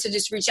decided to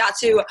just reach out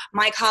to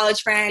my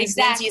college friends,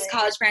 Lindsey's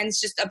college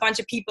friends, just a bunch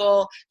of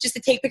people, just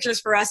to take pictures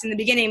for us in the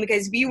beginning,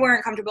 because we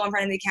weren't comfortable in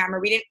front of the camera.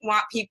 We didn't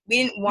want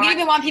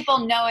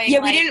people knowing.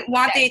 Yeah, we didn't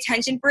want the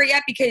attention for it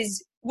yet,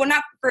 because well,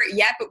 not for it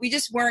yet, but we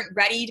just weren't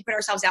ready to put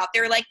ourselves out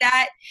there like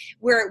that,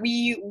 where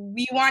we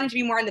wanted to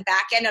be more on the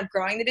back end of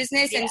growing the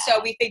business. And so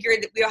we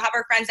figured that we'll have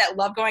our friends that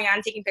love going out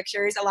and taking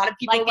pictures. A lot of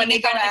people, like, when they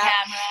go out,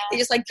 they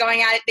just like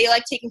going at it. They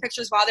like taking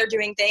pictures while they're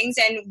doing things.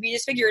 And we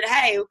just figured,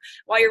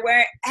 while you're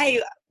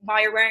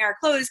wearing our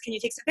clothes, can you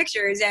take some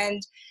pictures?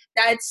 And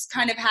that's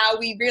kind of how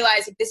we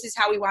realized that this is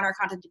how we want our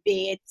content to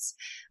be.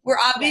 We're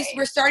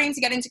starting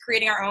to get into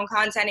creating our own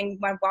content, and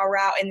while we're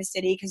out in the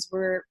city, because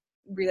we're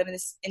we live in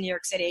New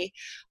York City.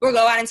 We'll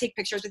go out and take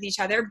pictures with each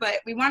other, but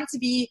we want it to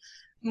be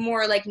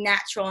more like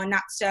natural and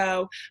not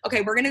so,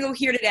 okay, we're going to go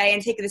here today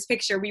and take this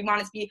picture. We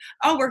want it to be,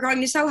 oh, we're going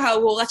to Soho.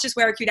 Well, let's just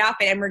wear a cute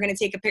outfit and we're going to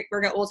take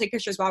we'll take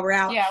pictures while we're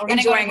out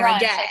enjoying our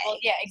day. Like, well,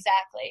 yeah,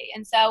 exactly.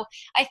 And so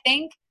I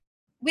think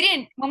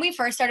when we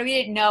first started, we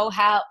didn't know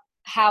how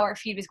our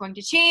feed was going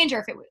to change, or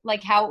if it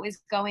like how it was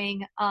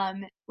going,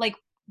 like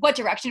what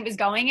direction it was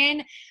going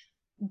in.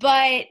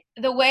 But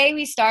the way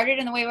we started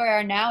and the way we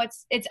are now,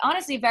 it's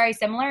honestly very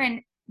similar.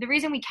 And the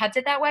reason we kept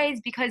it that way is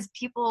because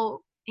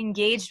people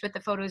engaged with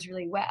the photos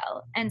really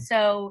well. And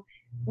so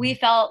we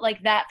felt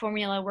like that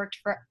formula worked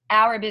for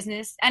our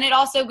business. And it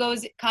also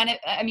goes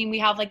we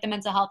have like the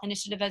mental health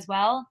initiative as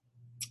well.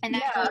 And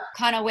that goes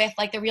kind of with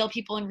like the real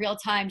people in real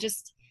time,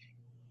 just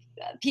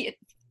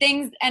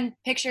things and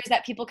pictures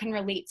that people can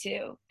relate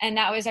to. And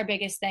that was our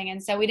biggest thing.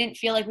 And so we didn't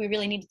feel like we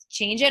really needed to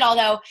change it,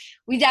 although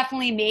we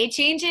definitely made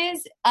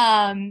changes.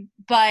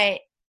 But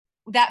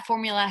that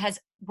formula has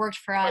worked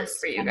for us. Works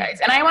for you guys.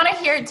 And I want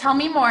to tell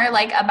me more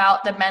like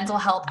about the mental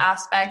health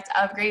aspect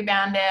of Grey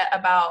Bandit,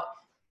 about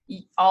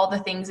all the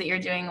things that you're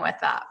doing with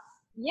that.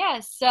 Yeah.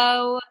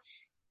 So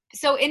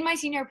in my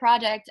senior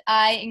project,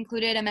 I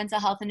included a mental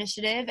health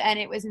initiative, and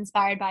it was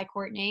inspired by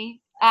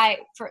Courtney.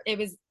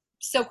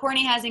 So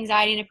Courtney has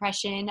anxiety and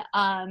depression,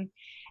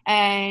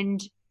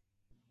 and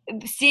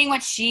seeing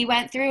what she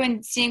went through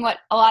and seeing what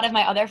a lot of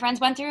my other friends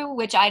went through,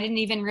 which I didn't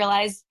even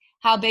realize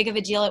how big of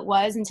a deal it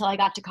was until I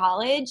got to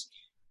college.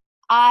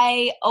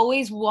 I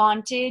always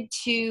wanted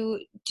to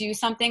do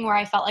something where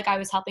I felt like I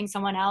was helping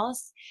someone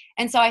else.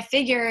 And so I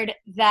figured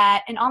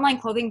that an online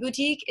clothing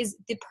boutique is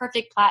the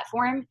perfect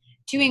platform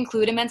to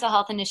include a mental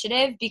health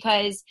initiative,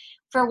 because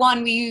for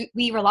one, we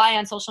rely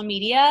on social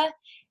media,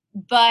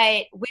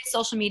 but with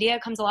social media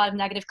comes a lot of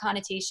negative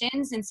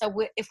connotations. And so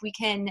if we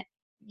can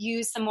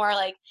use some more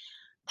like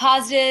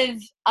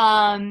positive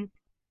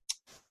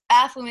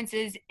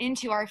affluences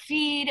into our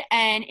feed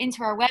and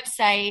into our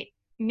website,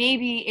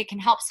 maybe it can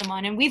help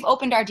someone. And we've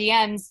opened our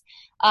DMs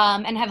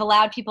and have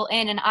allowed people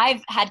in. And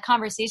I've had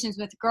conversations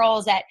with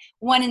girls at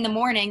 1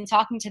 a.m.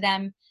 talking to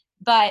them.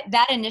 But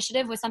that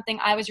initiative was something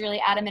I was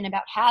really adamant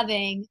about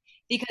having,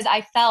 because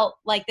I felt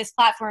like this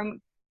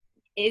platform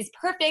is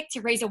perfect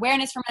to raise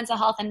awareness for mental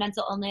health and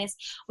mental illness.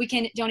 We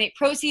can donate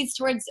proceeds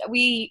towards,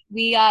 we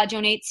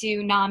donate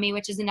to NAMI,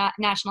 which is the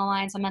National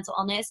Alliance on Mental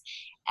Illness,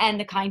 and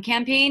the KIND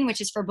campaign, which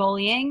is for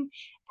bullying.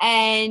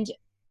 And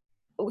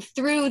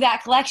through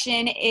that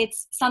collection,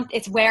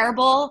 it's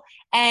wearable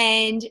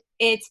and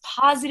it's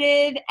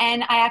positive,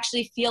 and I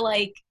actually feel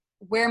like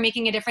we're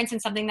making a difference in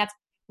something that's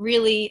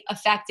really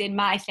affected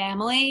my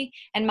family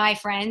and my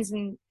friends,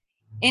 and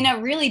in a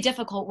really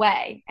difficult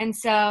way. And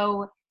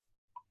so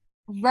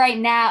right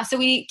now, so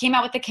we came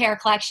out with the Care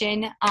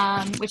collection,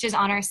 which is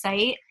on our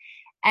site,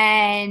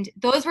 and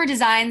those were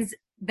designs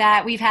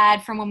that we've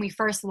had from when we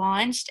first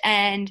launched,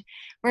 and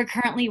we're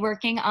currently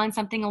working on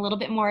something a little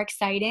bit more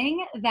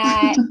exciting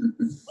that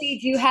we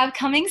do have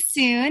coming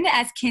soon,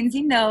 as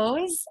Kinsey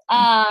knows.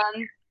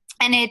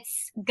 And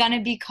it's going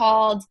to be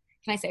called,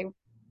 should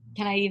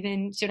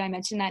I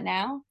mention that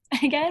now,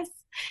 I guess?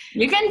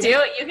 You can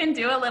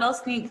do a little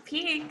sneak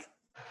peek.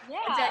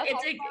 Yeah.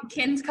 It's a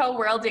Kinsco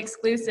World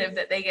exclusive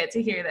that they get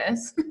to hear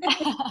this.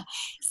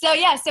 So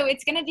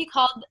it's going to be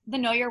called the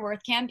Know Your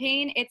Worth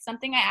campaign. It's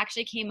something I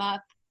actually came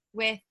up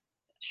with,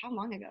 how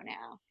long ago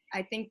now?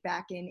 I think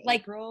back in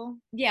April.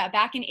 Yeah,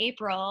 back in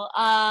April.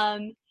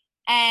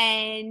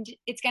 And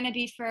it's going to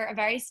be for a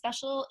very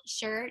special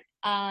shirt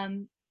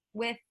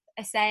with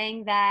a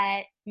saying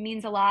that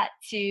means a lot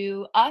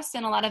to us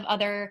and a lot of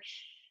other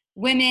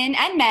women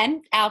and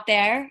men out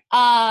there.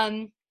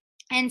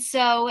 And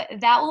so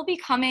that will be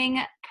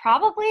coming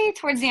probably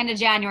towards the end of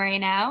January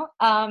now.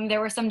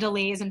 There were some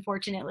delays,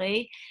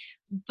 unfortunately,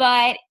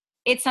 but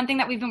it's something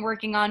that we've been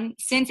working on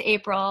since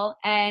April,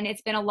 and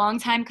it's been a long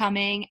time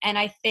coming. And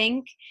I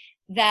think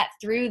that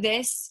through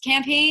this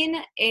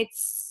campaign,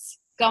 it's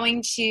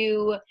going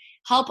to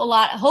help a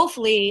lot,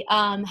 hopefully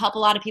help a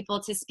lot of people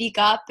to speak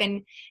up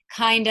and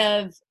kind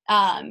of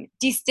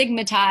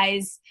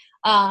destigmatize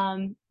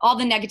all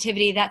the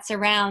negativity that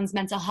surrounds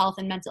mental health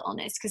and mental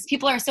illness, because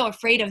people are so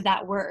afraid of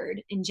that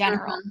word in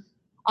general.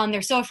 Mm-hmm.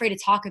 They're so afraid to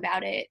talk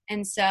about it.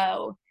 And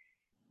so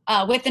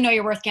with the Know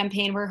Your Worth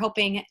campaign, we're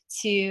hoping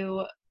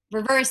to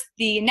reverse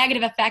the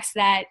negative effects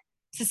that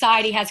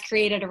society has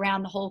created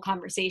around the whole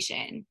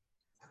conversation.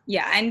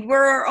 Yeah, and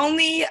we're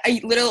only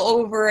a little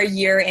over a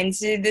year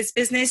into this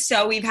business,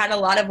 so we've had a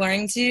lot of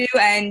learning to do,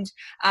 and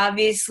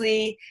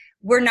obviously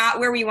we're not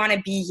where we want to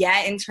be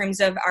yet in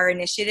terms of our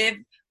initiative.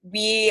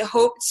 We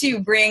hope to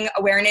bring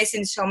awareness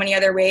in so many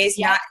other ways.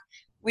 Yeah.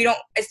 We don't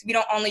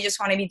only just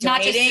want to be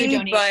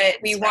donating, but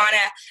we want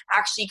to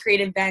actually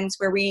create events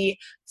where we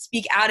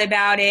speak out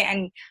about it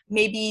and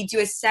maybe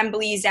do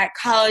assemblies at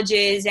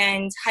colleges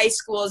and high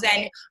schools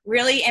and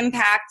really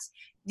impact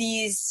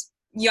these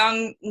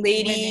young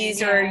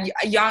ladies or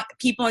young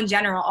people in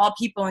general, all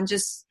people, and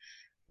just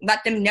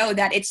let them know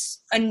that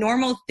it's a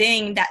normal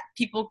thing that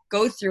people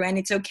go through, and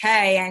it's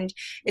okay, and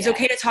it's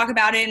okay to talk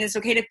about it, and it's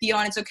okay to feel,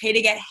 and it's okay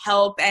to get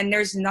help, and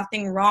there's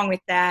nothing wrong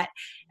with that.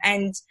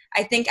 And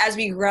I think as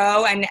we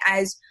grow and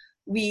as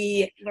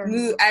we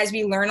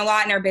learn a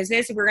lot in our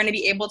business, we're going to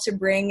be able to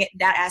bring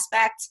that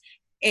aspect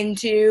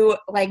into,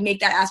 like, make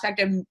that aspect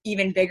an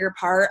even bigger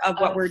part of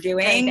what we're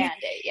doing.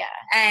 Bandit,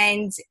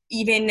 and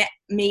even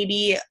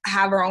maybe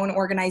have our own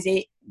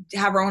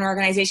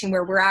organization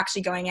where we're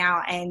actually going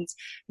out and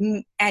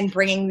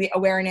bringing the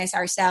awareness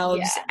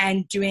ourselves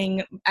and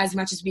doing as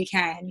much as we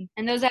can.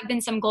 And those have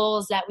been some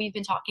goals that we've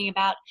been talking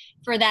about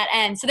for that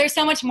end. So there's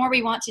so much more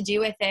we want to do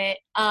with it.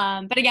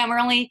 But again,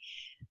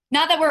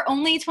 not that we're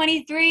only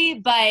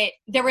 23, but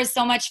there was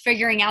so much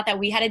figuring out that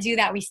we had to do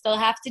that we still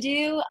have to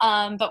do.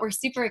 But we're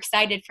super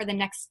excited for the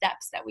next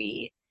steps that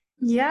we.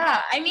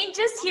 Yeah. I mean,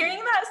 just hearing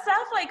that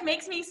stuff, like,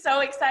 makes me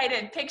so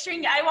excited.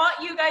 I want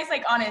you guys,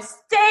 like, on a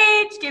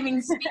stage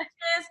giving speeches,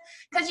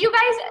 because you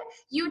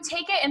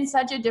take it in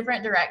such a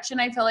different direction,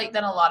 I feel like,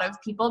 than a lot of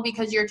people,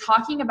 because you're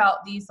talking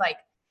about these, like,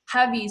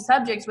 heavy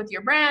subjects with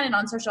your brand and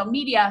on social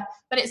media,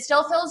 but it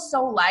still feels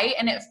so light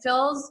and it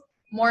feels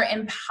more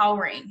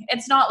empowering.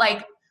 It's not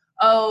like,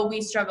 oh,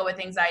 we struggle with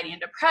anxiety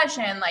and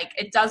depression. Like,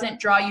 it doesn't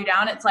draw you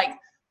down. It's like,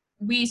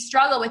 we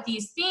struggle with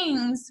these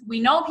things. We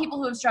know people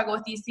who have struggled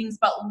with these things,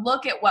 but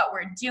look at what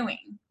we're doing.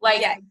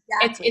 Like,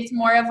 it's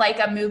more of like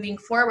a moving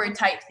forward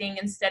type thing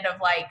instead of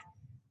like,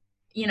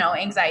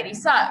 anxiety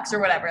sucks or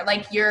whatever.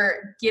 Like,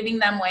 you're giving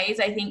them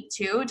ways, I think,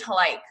 too, to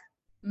like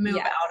move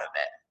out of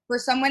it. For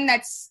someone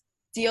that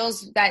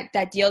deals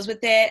with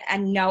it,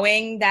 and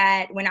knowing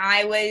that when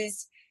I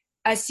was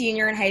a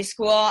senior in high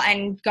school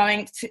and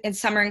going in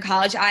summer in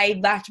college,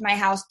 I left my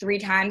house 3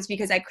 times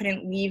because I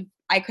couldn't leave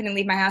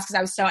my house because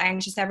I was so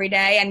anxious every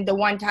day. And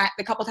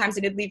the couple times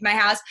I did leave my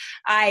house,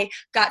 I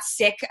got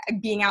sick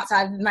being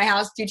outside my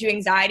house due to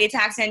anxiety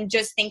attacks, and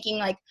just thinking,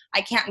 like,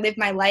 I can't live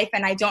my life,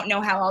 and I don't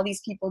know how all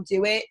these people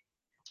do it.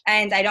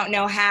 And I don't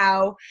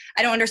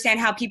understand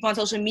how people on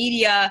social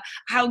media,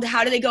 how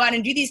do they go out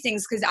and do these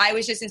things? Because I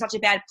was just in such a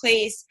bad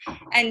place.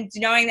 And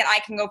knowing that I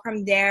can go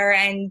from there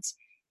and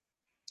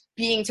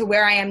being to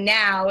where I am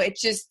now,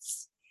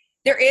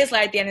 there is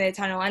light at the end of the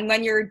tunnel. And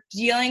when you're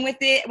dealing with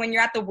it, when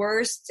you're at the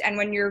worst, and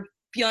when you're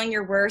feeling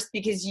your worst,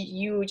 because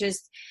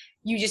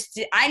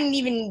I didn't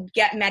even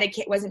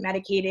wasn't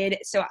medicated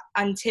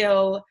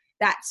until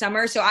that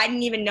summer. So I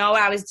didn't even know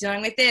I was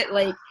dealing with it.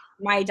 Like,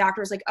 my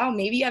doctor was like, oh,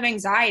 maybe you have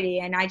anxiety.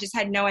 And I just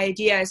had no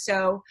idea.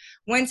 So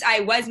once I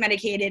was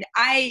medicated,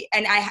 I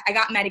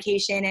got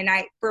medication, and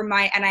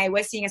I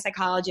was seeing a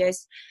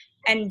psychologist,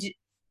 and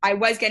I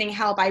was getting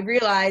help. I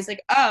realized,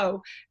 like,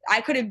 oh,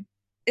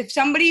 if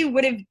somebody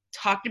would have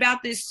talked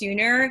about this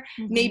sooner,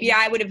 maybe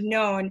I would have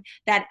known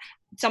that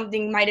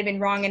something might have been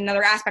wrong in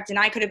another aspect, and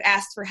I could have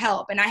asked for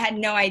help. And I had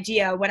no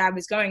idea what I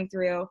was going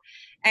through.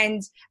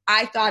 And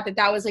I thought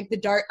that was like a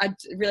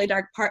really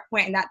dark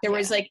point, and that there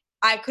was like,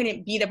 I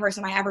couldn't be the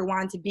person I ever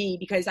wanted to be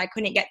because I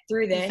couldn't get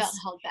through this. You felt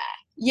held back.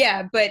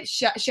 Yeah, but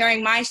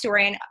sharing my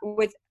story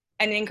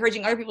and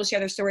encouraging other people to share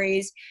their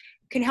stories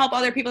can help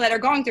other people that are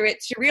going through it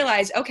to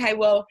realize, okay,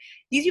 well,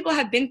 these people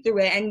have been through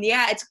it, and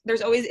it's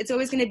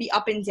always going to be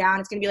up and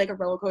down. It's going to be like a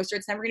roller coaster.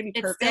 It's never going to be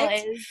perfect. It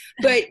still is.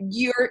 But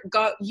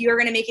you're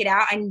going to make it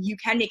out, and you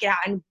can make it out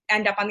and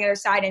end up on the other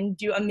side and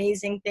do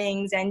amazing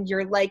things. And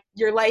your life,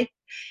 like,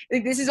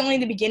 this is only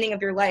the beginning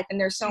of your life, and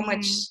there's so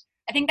much.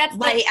 I think that's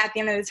light at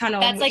the end of the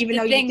tunnel. That's like even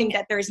though you think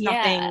that there's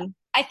nothing. Yeah.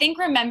 I think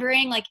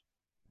remembering, like,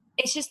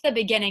 it's just the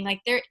beginning.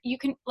 Like,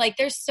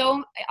 there's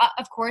so,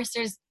 of course,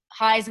 there's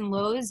highs and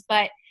lows,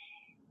 but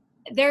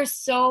there's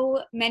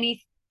so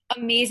many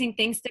amazing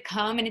things to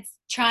come, and it's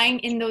trying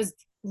in those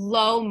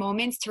low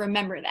moments to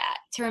remember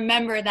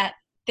that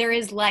there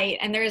is light,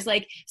 and there's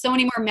like so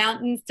many more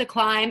mountains to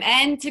climb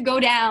and to go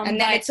down,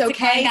 and that it's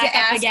okay to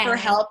ask for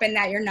help, and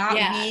that you're not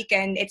weak,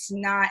 and it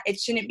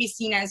shouldn't be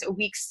seen as a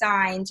weak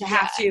sign to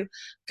have to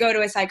go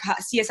to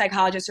see a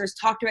psychologist or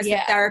talk to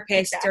a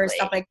therapist or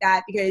stuff like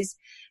that, because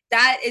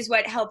that is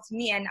what helped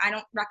me. And I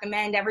don't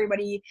recommend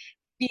everybody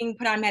being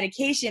put on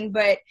medication,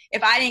 but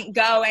if I didn't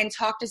go and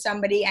talk to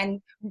somebody and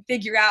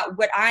figure out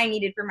what I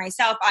needed for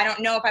myself, I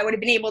don't know if I would have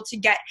been able to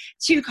get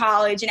to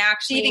college and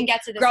actually even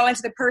get to grow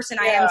into the person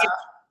I am.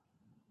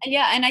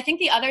 Yeah, and I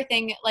think the other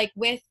thing, like,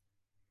 with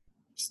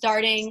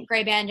starting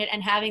Gray Bandit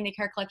and having the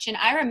care collection,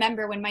 I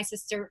remember when my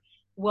sister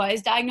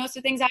was diagnosed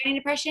with anxiety and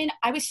depression,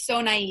 I was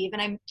so naive,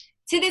 and I'm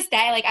to this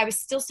day, like, I was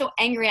still so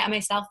angry at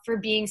myself for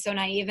being so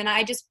naive. And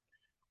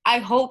I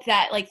hope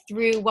that, like,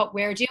 through what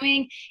we're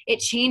doing, it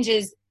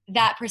changes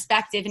that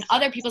perspective in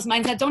other people's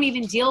minds that don't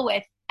even deal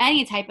with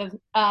any type of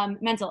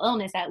mental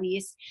illness, at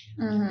least.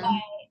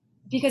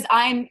 Because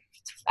I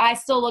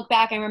still look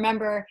back and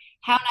remember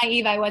how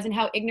naive I was and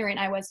how ignorant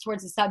I was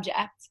towards the subject.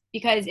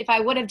 Because if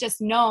I would have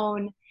just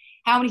known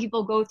how many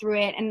people go through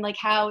it, and like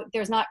how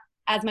there's not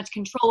as much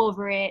control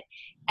over it,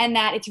 and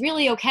that it's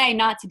really okay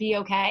not to be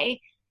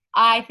okay,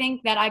 I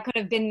think that I could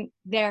have been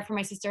there for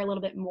my sister a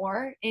little bit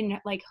more in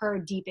like her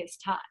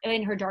deepest time,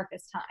 in her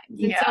darkest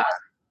times. And so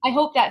I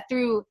hope that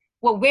through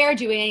what we're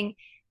doing,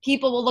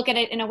 people will look at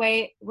it in a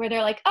way where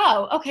they're like,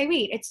 oh, okay,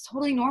 wait, it's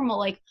totally normal.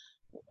 Like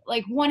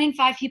 1 in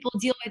 5 people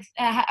deal with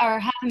or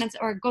have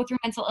or go through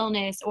mental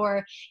illness,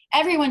 or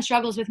everyone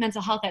struggles with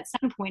mental health at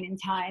some point in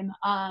time.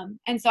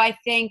 And so I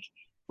think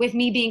with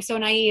me being so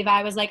naive,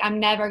 I was like, I'm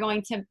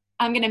going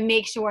to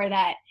make sure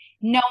that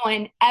no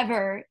one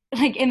ever,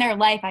 like in their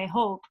life, I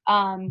hope,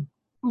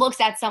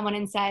 looks at someone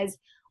and says,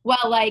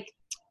 well, like,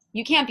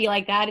 you can't be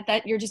like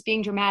that you're just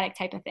being dramatic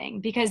type of thing,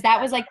 because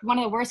that was like one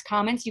of the worst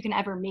comments you can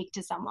ever make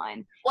to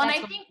someone. Well, and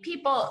I think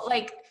people,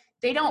 like,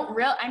 they don't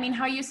I mean,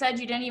 how you said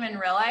you didn't even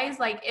realize,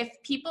 like, if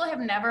people have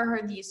never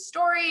heard these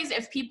stories,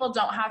 if people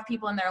don't have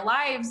people in their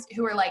lives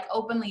who are like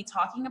openly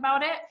talking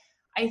about it,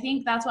 I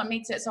think that's what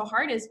makes it so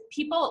hard, is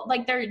people,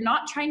 like, they're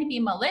not trying to be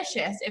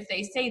malicious if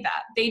they say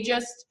that. They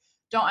just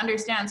don't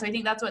understand. So I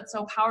think that's what's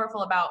so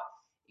powerful about,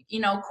 you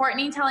know,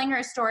 Courtney telling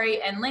her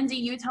story, and Lindsey,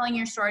 you telling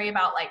your story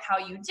about like how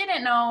you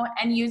didn't know,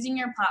 and using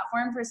your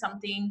platform for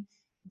something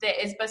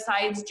that is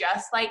besides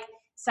just like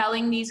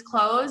selling these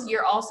clothes.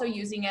 You're also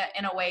using it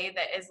in a way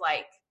that is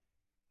like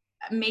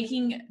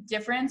making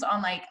difference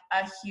on like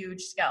a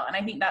huge scale. And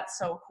I think that's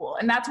so cool.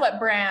 And that's what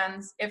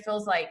brands, it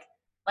feels like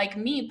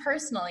me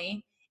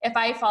personally, if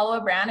I follow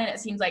a brand and it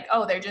seems like,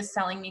 oh, they're just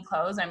selling me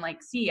clothes, I'm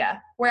like, see ya.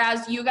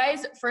 Whereas you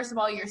guys, first of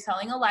all, you're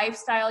selling a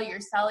lifestyle,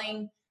 you're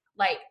selling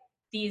like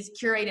these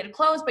curated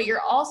clothes, but you're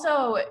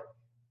also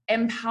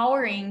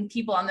empowering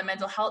people on the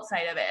mental health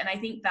side of it. And I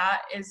think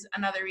that is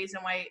another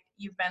reason why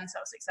you've been so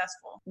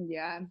successful.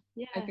 Yeah.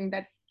 I think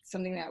that's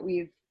something that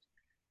we've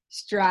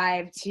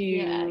strived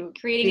to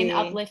creating an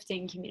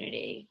uplifting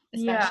community.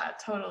 Especially. Yeah,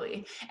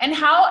 totally. And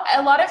how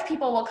a lot of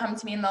people will come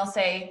to me and they'll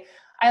say,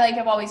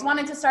 I've always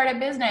wanted to start a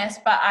business,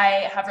 but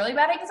I have really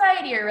bad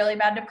anxiety or really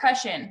bad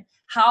depression.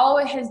 How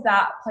has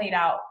that played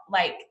out?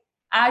 Like,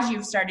 as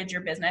you've started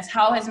your business,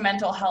 how has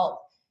mental health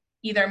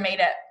either made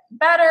it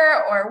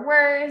better or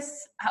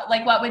worse?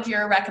 Like, what would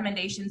your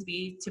recommendations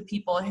be to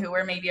people who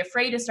are maybe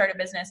afraid to start a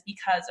business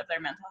because of their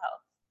mental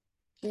health?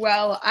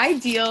 Well, I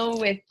deal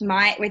with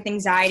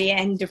anxiety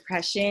and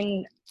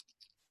depression.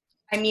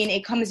 I mean,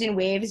 it comes in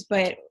waves,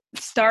 but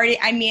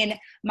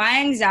my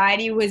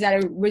anxiety was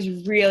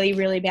really,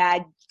 really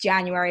bad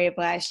January of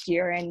last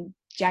year, and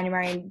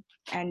January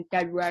and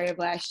February of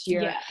last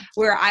year,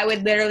 where I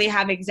would literally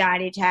have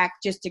anxiety attack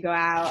just to go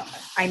out.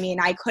 I mean,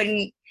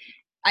 to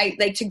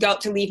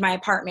leave my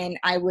apartment,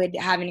 I would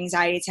have an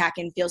anxiety attack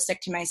and feel sick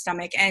to my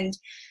stomach.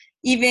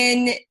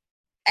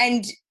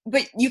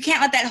 But you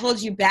can't let that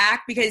hold you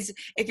back, because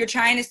if you're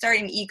starting to start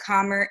an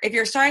e-commerce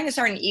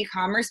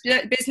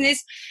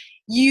business,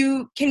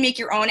 you can make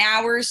your own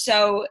hours.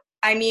 So,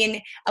 I mean,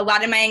 a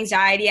lot of my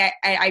anxiety,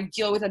 I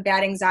deal with a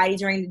bad anxiety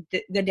during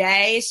the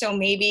day. So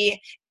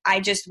maybe I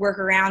just work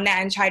around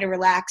that and try to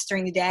relax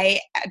during the day,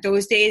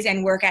 those days,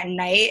 and work at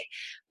night.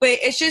 But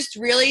it's just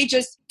really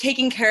just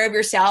taking care of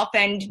yourself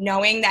and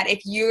knowing that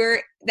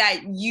you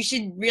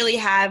should really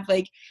have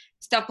like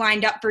stuff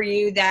lined up for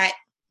you that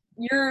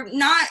you're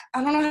not,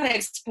 I don't know how to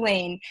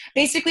explain.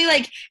 Basically,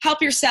 like,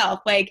 help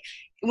yourself. Like,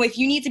 if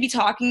you need to be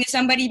talking to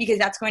somebody because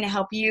that's going to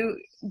help you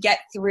get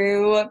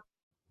through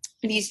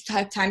these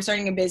tough times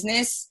starting a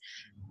business,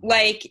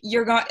 like,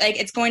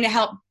 it's going to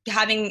help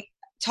talking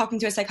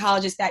to a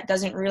psychologist that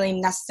doesn't really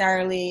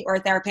necessarily, or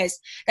a therapist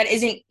that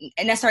isn't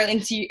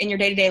necessarily in your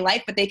day-to-day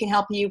life, but they can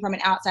help you from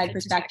an outside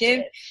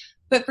perspective.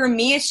 But for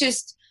me, it's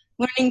just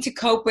learning to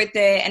cope with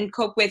it and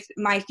cope with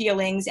my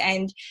feelings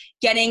and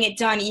getting it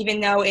done, even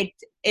though it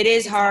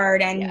is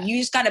hard, and you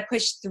just got to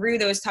push through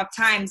those tough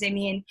times. I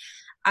mean,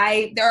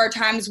 there are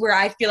times where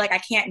I feel like I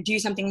can't do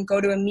something,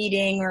 go to a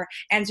meeting or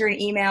answer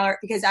an email,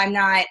 because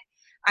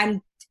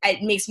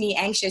it makes me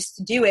anxious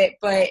to do it.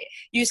 But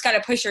you just got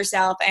to push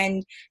yourself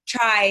and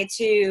try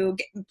to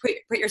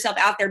put yourself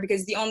out there,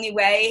 because the only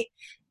way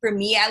for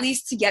me, at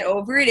least, to get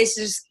over it is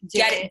just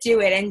do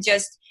it, and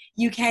just,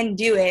 you can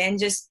do it. And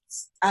just,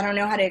 I don't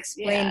know how to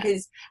explain,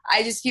 because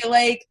I just feel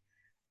like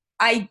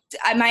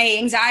my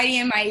anxiety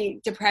and my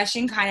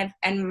depression kind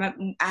of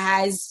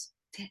has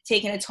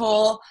taken a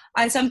toll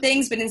on some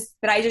things, but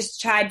I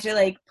just tried to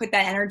like put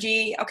that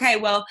energy. Okay,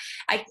 well,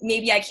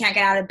 maybe I can't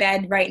get out of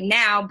bed right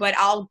now, but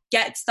I'll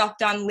get stuff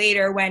done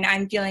later when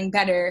I'm feeling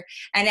better,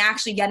 and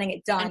actually getting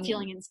it done. And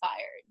feeling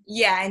inspired.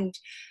 Yeah, and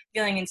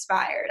feeling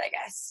inspired, I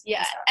guess.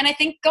 Yeah, and I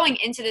think going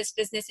into this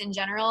business in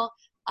general,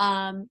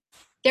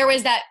 there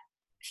was that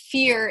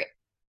fear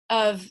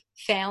of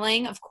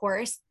failing. Of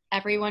course,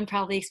 everyone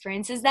probably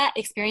experiences that,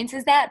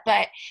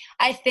 but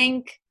I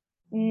think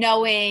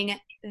knowing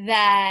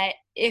that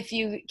if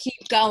you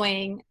keep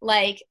going,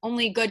 like,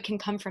 only good can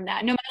come from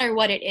that, no matter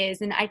what it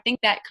is. And I think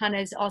that kind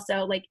of is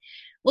also like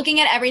looking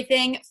at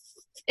everything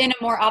in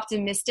a more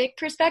optimistic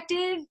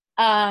perspective.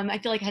 I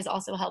feel like has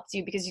also helped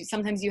you, because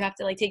sometimes you have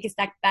to like take a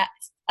step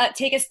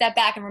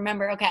back and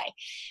remember, okay,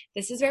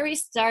 this is where we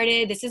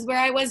started. This is where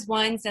I was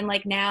once. And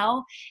like,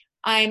 now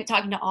I'm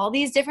talking to all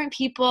these different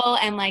people,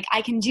 and like,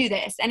 I can do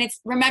this. And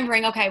it's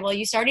remembering, okay, well,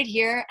 you started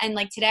here, and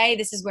like today,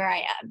 this is where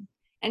I am.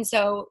 And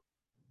so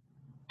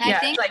I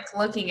think, it's like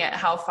looking at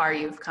how far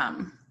you've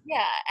come.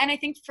 Yeah. And I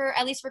think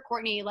at least for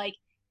Courtney, like,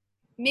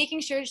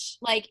 making sure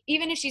like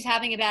even if she's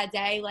having a bad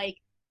day, like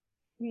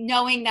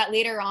knowing that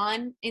later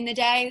on in the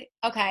day,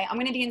 okay, I'm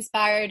going to be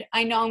inspired.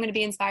 I know I'm going to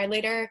be inspired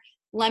later.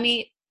 Let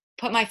me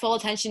put my full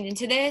attention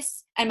into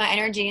this and my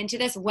energy into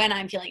this when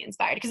I'm feeling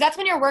inspired. Because that's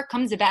when your work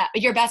comes about,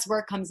 your best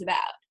work comes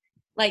about.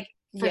 Like,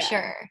 for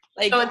sure.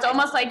 Like, so it's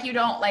almost like you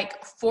don't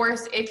like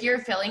force, if you're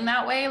feeling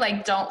that way,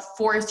 like don't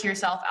force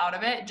yourself out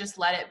of it. Just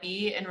let it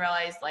be and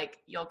realize like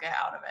you'll get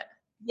out of it.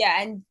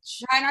 Yeah, and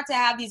try not to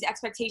have these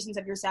expectations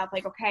of yourself.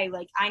 Like, okay,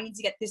 like I need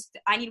to get this,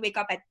 I need to wake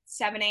up at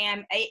 7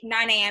 a.m.,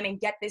 9 a.m.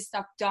 and get this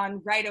stuff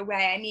done right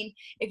away. I mean,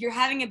 if you're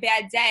having a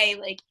bad day,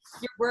 like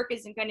your work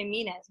isn't going to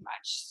mean as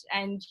much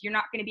and you're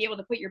not going to be able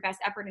to put your best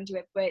effort into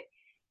it. But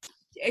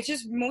it's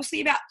just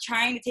mostly about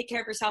trying to take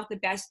care of yourself the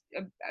best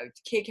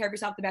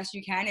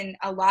you can. And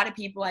a lot of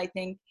people, I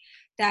think,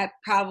 that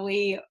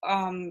probably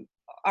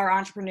are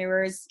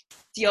entrepreneurs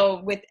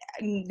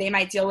they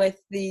might deal with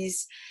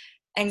these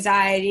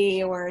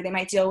anxiety, or they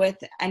might deal with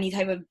any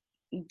type of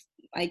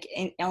like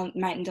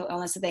mental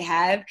illness that they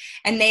have,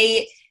 and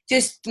they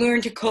just learn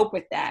to cope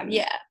with them.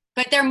 Yeah,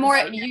 but they're more,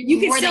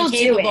 you can still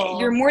do it.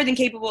 You're more than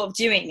capable of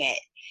doing it.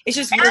 It's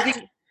just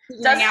working.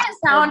 Doesn't it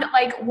sound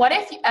like, what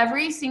if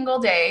every single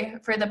day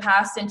for the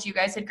past, since you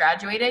guys had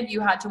graduated,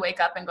 you had to wake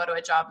up and go to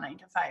a job 9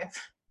 to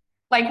 5?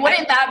 Like,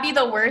 wouldn't that be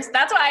the worst?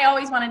 That's what I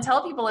always want to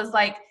tell people is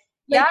like,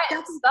 yeah, it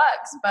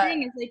sucks, but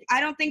is, like,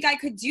 I don't think I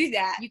could do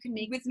that. You can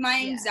make with my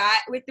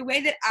anxiety, with the way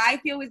that I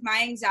feel with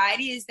my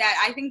anxiety, is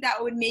that I think that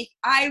would make,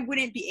 I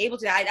wouldn't be able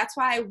to.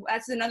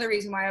 That's another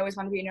reason why I always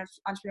want to be an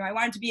entrepreneur. I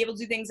wanted to be able to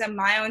do things on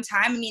my own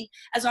time. I mean,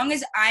 as long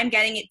as I'm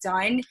getting it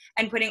done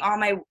and putting all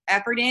my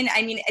effort in,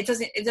 I mean, it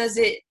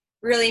doesn't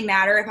really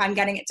matter if I'm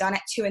getting it done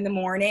at 2 a.m.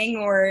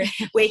 or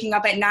waking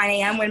up at 9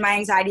 a.m. when my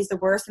anxiety is the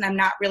worst and I'm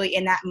not really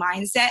in that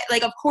mindset.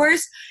 Like, of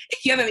course,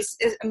 if you have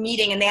a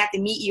meeting and they have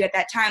to meet you at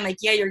that time, like,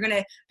 yeah, you're going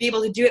to be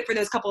able to do it for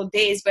those couple of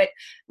days. But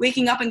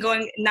waking up and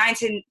going 9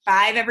 to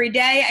 5 every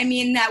day, I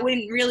mean, that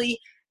wouldn't really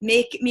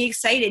make me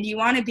excited. You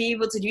want to be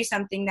able to do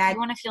something that you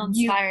want to feel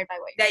inspired by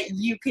what that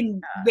you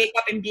can wake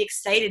up and be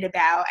excited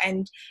about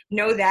and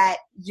know that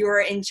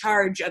you're in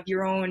charge of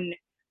your own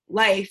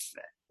life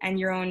and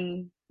your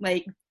own,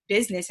 like,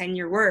 business and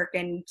your work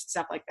and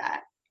stuff like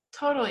that.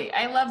 Totally.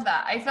 I love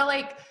that. I feel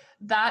like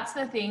that's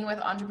the thing with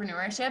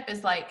entrepreneurship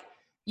is like,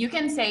 you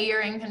can say you're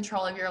in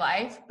control of your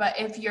life, but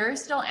if you're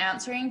still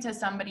answering to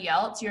somebody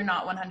else, you're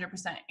not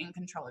 100% in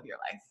control of your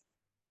life.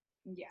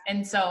 Yeah.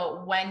 And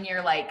so when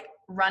you're like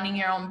running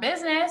your own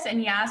business,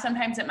 and yeah,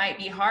 sometimes it might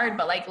be hard,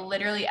 but like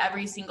literally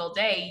every single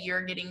day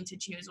you're getting to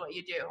choose what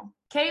you do.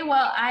 Okay.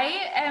 Well,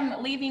 I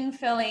am leaving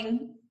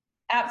feeling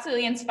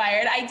absolutely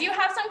inspired. I do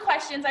have some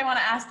questions I want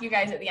to ask you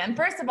guys at the end.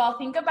 First of all,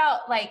 think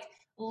about like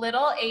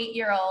little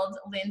 8-year-old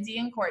Lindsey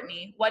and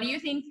Courtney. What do you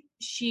think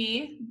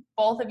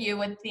both of you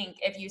would think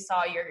if you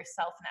saw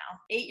yourself now?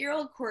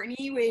 8-year-old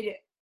Courtney would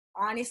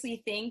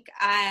honestly think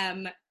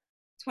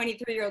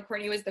 23-year-old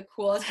Courtney was the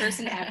coolest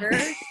person ever.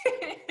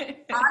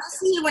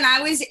 Honestly, when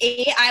I was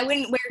 8, I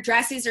wouldn't wear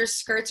dresses or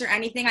skirts or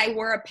anything. I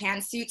wore a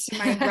pantsuit to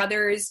my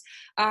brother's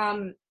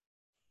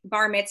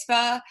bar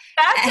mitzvah.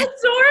 That's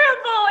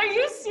adorable. Are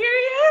you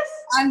serious?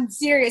 I'm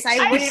serious.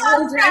 I wouldn't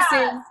wear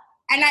dresses.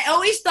 And I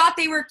always thought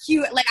they were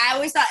cute. Like, I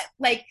always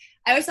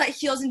thought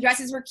heels and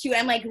dresses were cute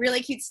and like really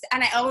cute.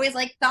 And I always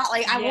like thought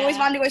like, I always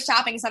wanted to go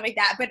shopping and stuff like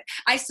that. But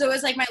I still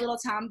was like my little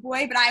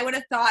tomboy, but I would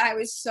have thought I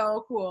was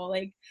so cool.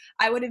 Like,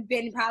 I would have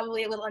been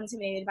probably a little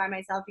intimidated by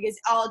myself because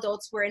all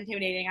adults were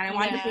intimidating and I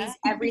wanted to please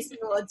every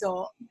single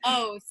adult.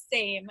 Oh,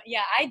 same.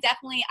 Yeah, I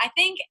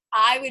think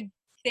I would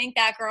think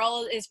that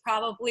girl is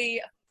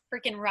probably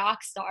freaking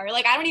rock star.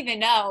 Like, I don't even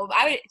know.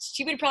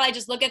 She would probably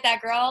just look at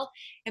that girl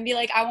and be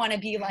like, I want to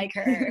be like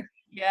her.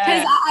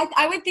 Yeah. Because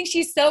I would think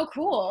she's so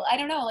cool. I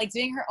don't know, like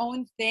doing her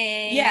own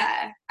thing.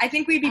 Yeah. I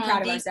think we'd be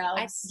proud of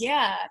ourselves.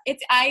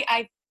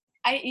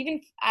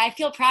 I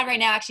feel proud right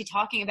now actually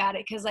talking about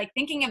it because like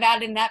thinking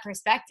about it in that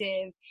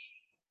perspective,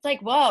 it's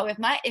like, whoa, if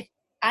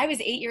I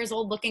was 8 years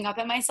old looking up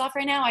at myself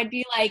right now, I'd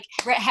be like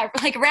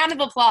a round of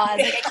applause.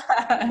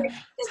 Like,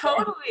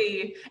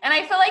 totally. And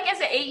I feel like as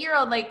an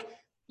 8-year-old, like,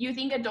 you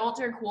think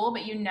adults are cool,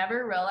 but you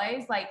never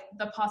realize like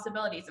the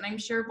possibilities. And I'm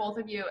sure both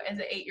of you as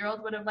an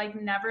 8-year-old would have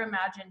like never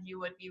imagined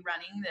you would be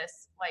running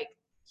this like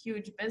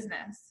huge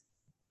business.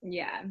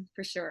 Yeah,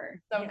 for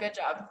sure. So good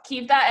job.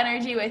 Keep that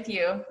energy with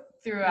you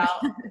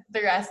throughout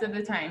the rest of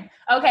the time.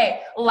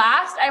 Okay.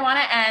 Last, I want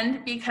to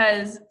end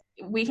because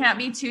we can't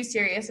be too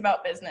serious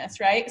about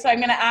business, right? So I'm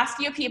going to ask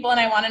you people and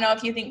I want to know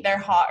if you think they're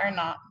hot or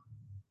not.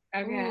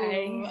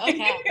 Okay. Ooh,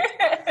 okay.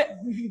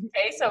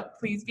 Okay, so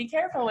please be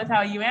careful with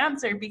how you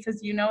answer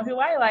because you know who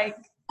I like.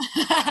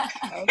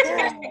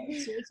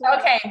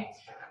 Okay.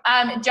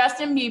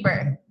 Justin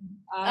Bieber.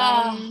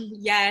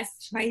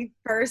 Yes, my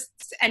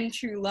first and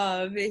true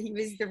love. He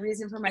was the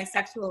reason for my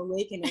sexual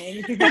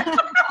awakening. But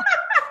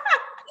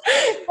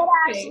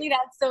actually,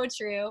 that's so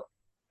true.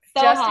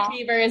 So Justin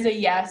Bieber is a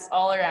yes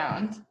all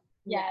around.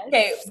 Yes.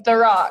 Okay, The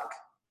Rock.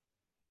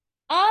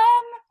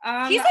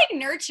 He's like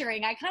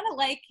nurturing. I kind of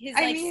like his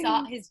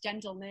his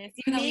gentleness,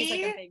 even though he's like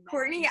a big man.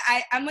 Courtney,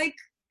 I'm like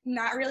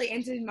not really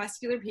into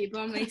muscular people.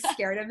 I'm like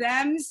scared of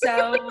them.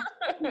 So he's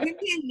gonna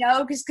be a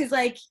no because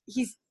like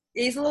he's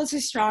a little too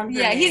strong for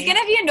me. He's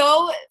gonna be a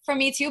no for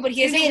me too, but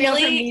he has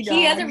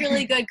a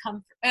really good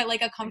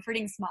like a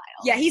comforting smile.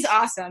 Yeah, he's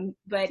awesome,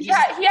 but he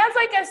has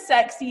like a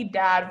sexy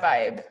dad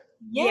vibe.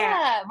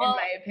 Yeah, in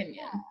my opinion.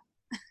 Yeah.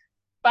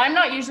 But I'm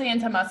not usually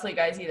into muscly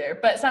guys either.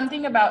 But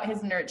something about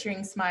his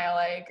nurturing smile,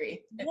 I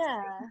agree.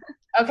 Yeah.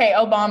 Okay,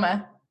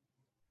 Obama.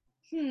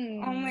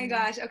 Oh my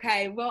gosh.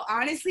 Okay. Well,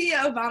 honestly,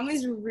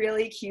 Obama's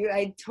really cute.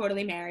 I'd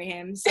totally marry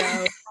him. So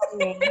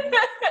yeah,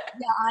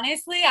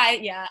 honestly,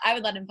 I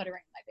would let him put a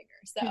ring on my finger.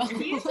 So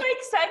he's like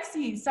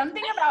sexy.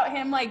 Something about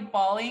him like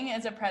balling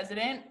as a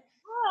president.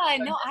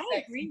 No,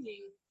 I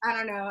agree. I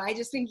don't know. I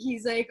just think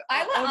he's like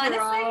honestly,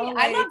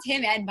 I loved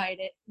him and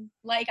Bandit.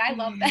 Like I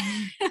love that.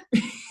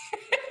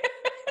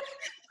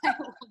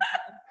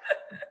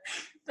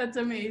 That's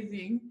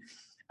amazing.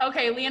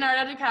 Okay,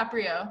 Leonardo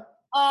DiCaprio.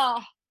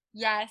 Oh,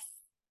 yes.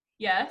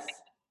 Yes.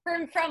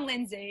 From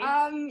Lindsay.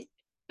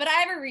 But I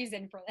have a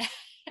reason for that.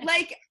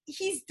 Like,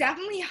 he's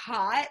definitely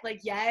hot, like,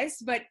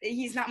 yes, but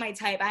he's not my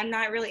type. I'm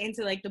not really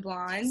into, like, the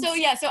blondes. So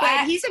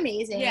he's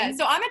amazing. Yeah,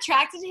 so I'm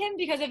attracted to him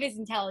because of his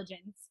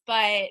intelligence,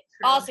 but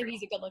also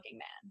he's a good-looking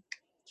man.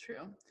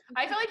 True.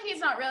 I feel like he's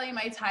not really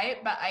my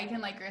type, but I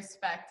can, like,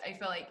 respect. I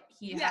feel like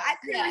I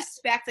can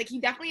respect. Like, he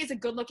definitely is a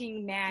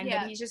good-looking man,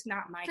 but he's just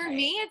not my type. For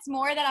me, it's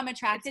more that I'm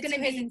attracted to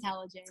his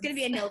intelligence. It's going to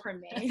be a no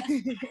from me.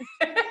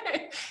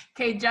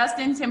 Okay,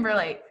 Justin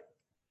Timberlake.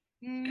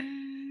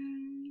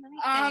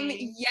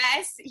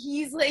 Yes,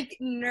 he's like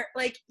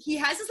he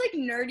has this like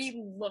nerdy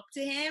look to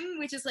him,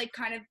 which is like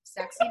kind of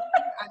sexy.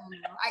 I don't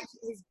know.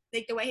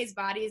 Like the way his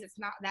body is, it's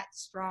not that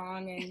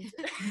strong and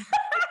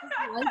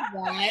like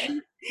that.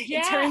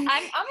 Yeah, I'm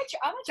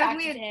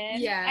attracted to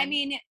him. Yeah, I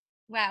mean,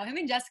 wow, him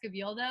and Jessica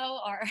Biel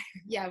though are.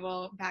 Yeah,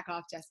 well, back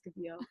off, Jessica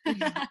Biel.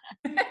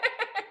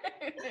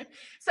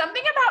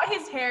 Something about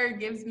his hair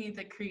gives me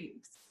the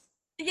creeps.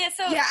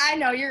 Yeah, I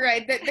know, you're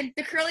right.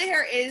 The curly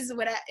hair is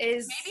what it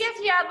is. Maybe if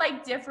he had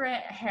like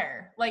different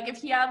hair, like if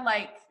he had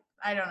like,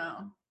 I don't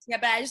know. Yeah,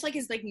 but I just like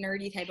his like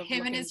nerdy type of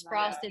him and his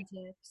frosted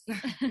tips.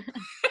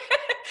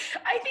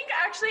 I think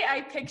actually I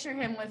picture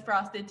him with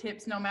frosted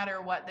tips no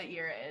matter what the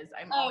era is.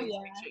 I'm always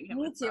picturing him.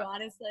 Me too,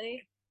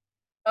 honestly.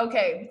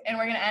 Okay, and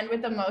we're gonna end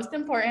with the most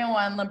important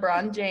one,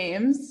 LeBron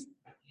James.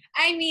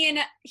 I mean,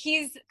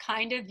 he's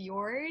kind of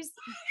yours,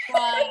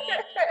 but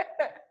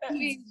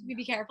we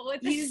be careful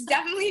with this. He's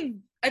definitely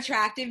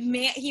attractive.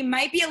 He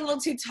might be a little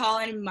too tall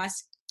and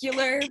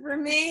muscular for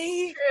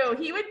me. True.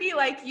 He would be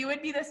like, you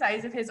would be the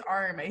size of his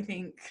arm, I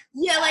think.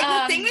 Yeah,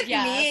 like the thing with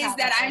me is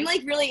that I'm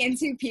like really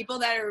into people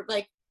that are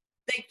like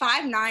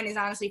 5'9" is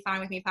honestly fine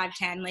with me.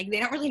 5'10", like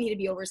they don't really need to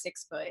be over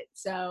 6 foot.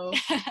 So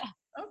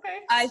okay.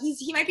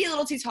 He might be a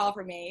little too tall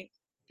for me,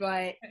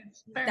 but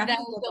that's a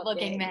good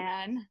looking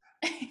man.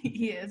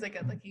 He is a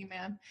good looking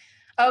man.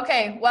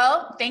 Okay,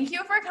 well, thank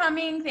you for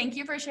coming. Thank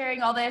you for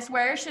sharing all this.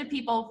 Where should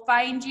people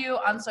find you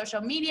on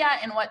social media,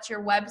 and what's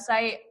your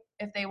website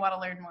if they want to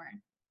learn more?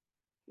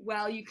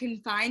 Well, you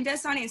can find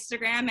us on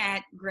Instagram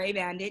at Grey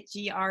Bandit,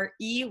 GreyBandit,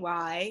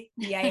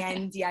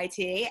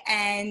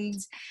 and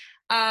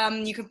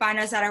you can find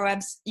us at our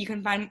you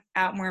can find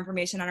out more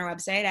information on our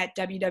website at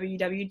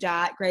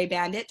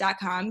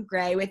www.greybandit.com,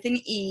 Grey with an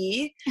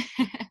E.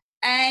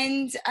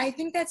 And I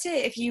think that's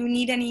it. If you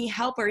need any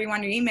help or you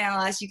want to email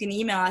us, you can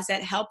email us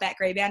at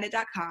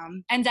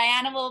help@greybandit.com. And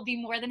Diana will be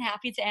more than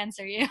happy to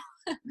answer you.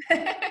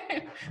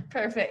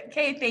 Perfect.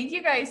 Okay, thank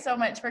you guys so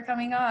much for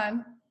coming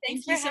on.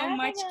 Thank you so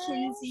much,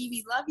 Kinsey.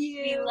 We love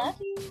you. We love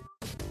you.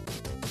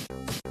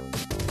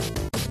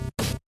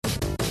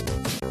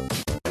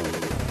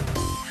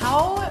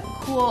 How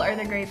cool are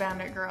the Grey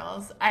Bandit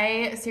girls?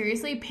 I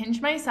seriously pinch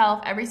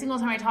myself every single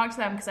time I talk to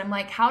them because I'm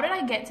like, how did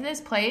I get to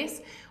this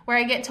place where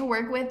I get to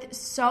work with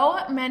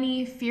so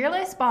many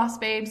fearless boss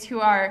babes who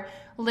are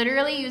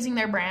literally using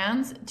their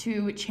brands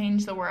to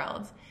change the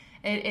world?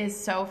 It is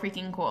so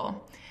freaking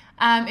cool.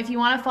 If you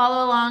want to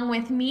follow along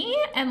with me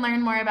and learn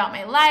more about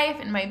my life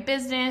and my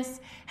business,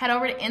 head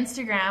over to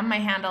Instagram. My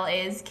handle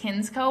is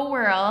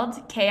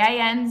KinzcoWorld,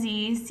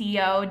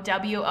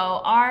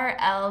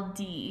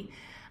 KinzcoWorld.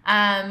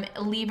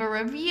 Leave a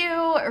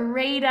review,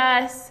 rate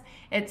us.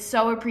 It's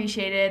so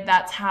appreciated.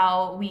 That's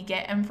how we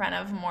get in front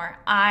of more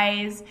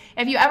eyes.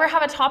 If you ever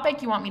have a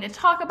topic you want me to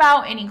talk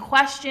about, any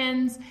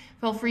questions,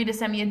 feel free to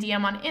send me a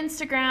DM on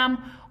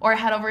Instagram or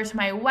head over to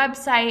my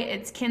website.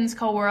 It's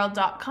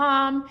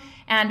kinscoworld.com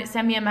and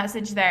send me a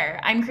message there.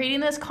 I'm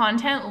creating this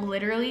content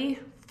literally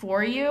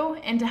for you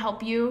and to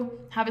help you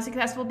have a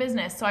successful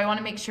business. So I want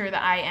to make sure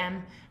that I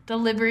am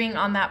delivering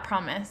on that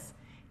promise.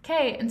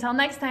 Okay, until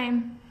next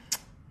time.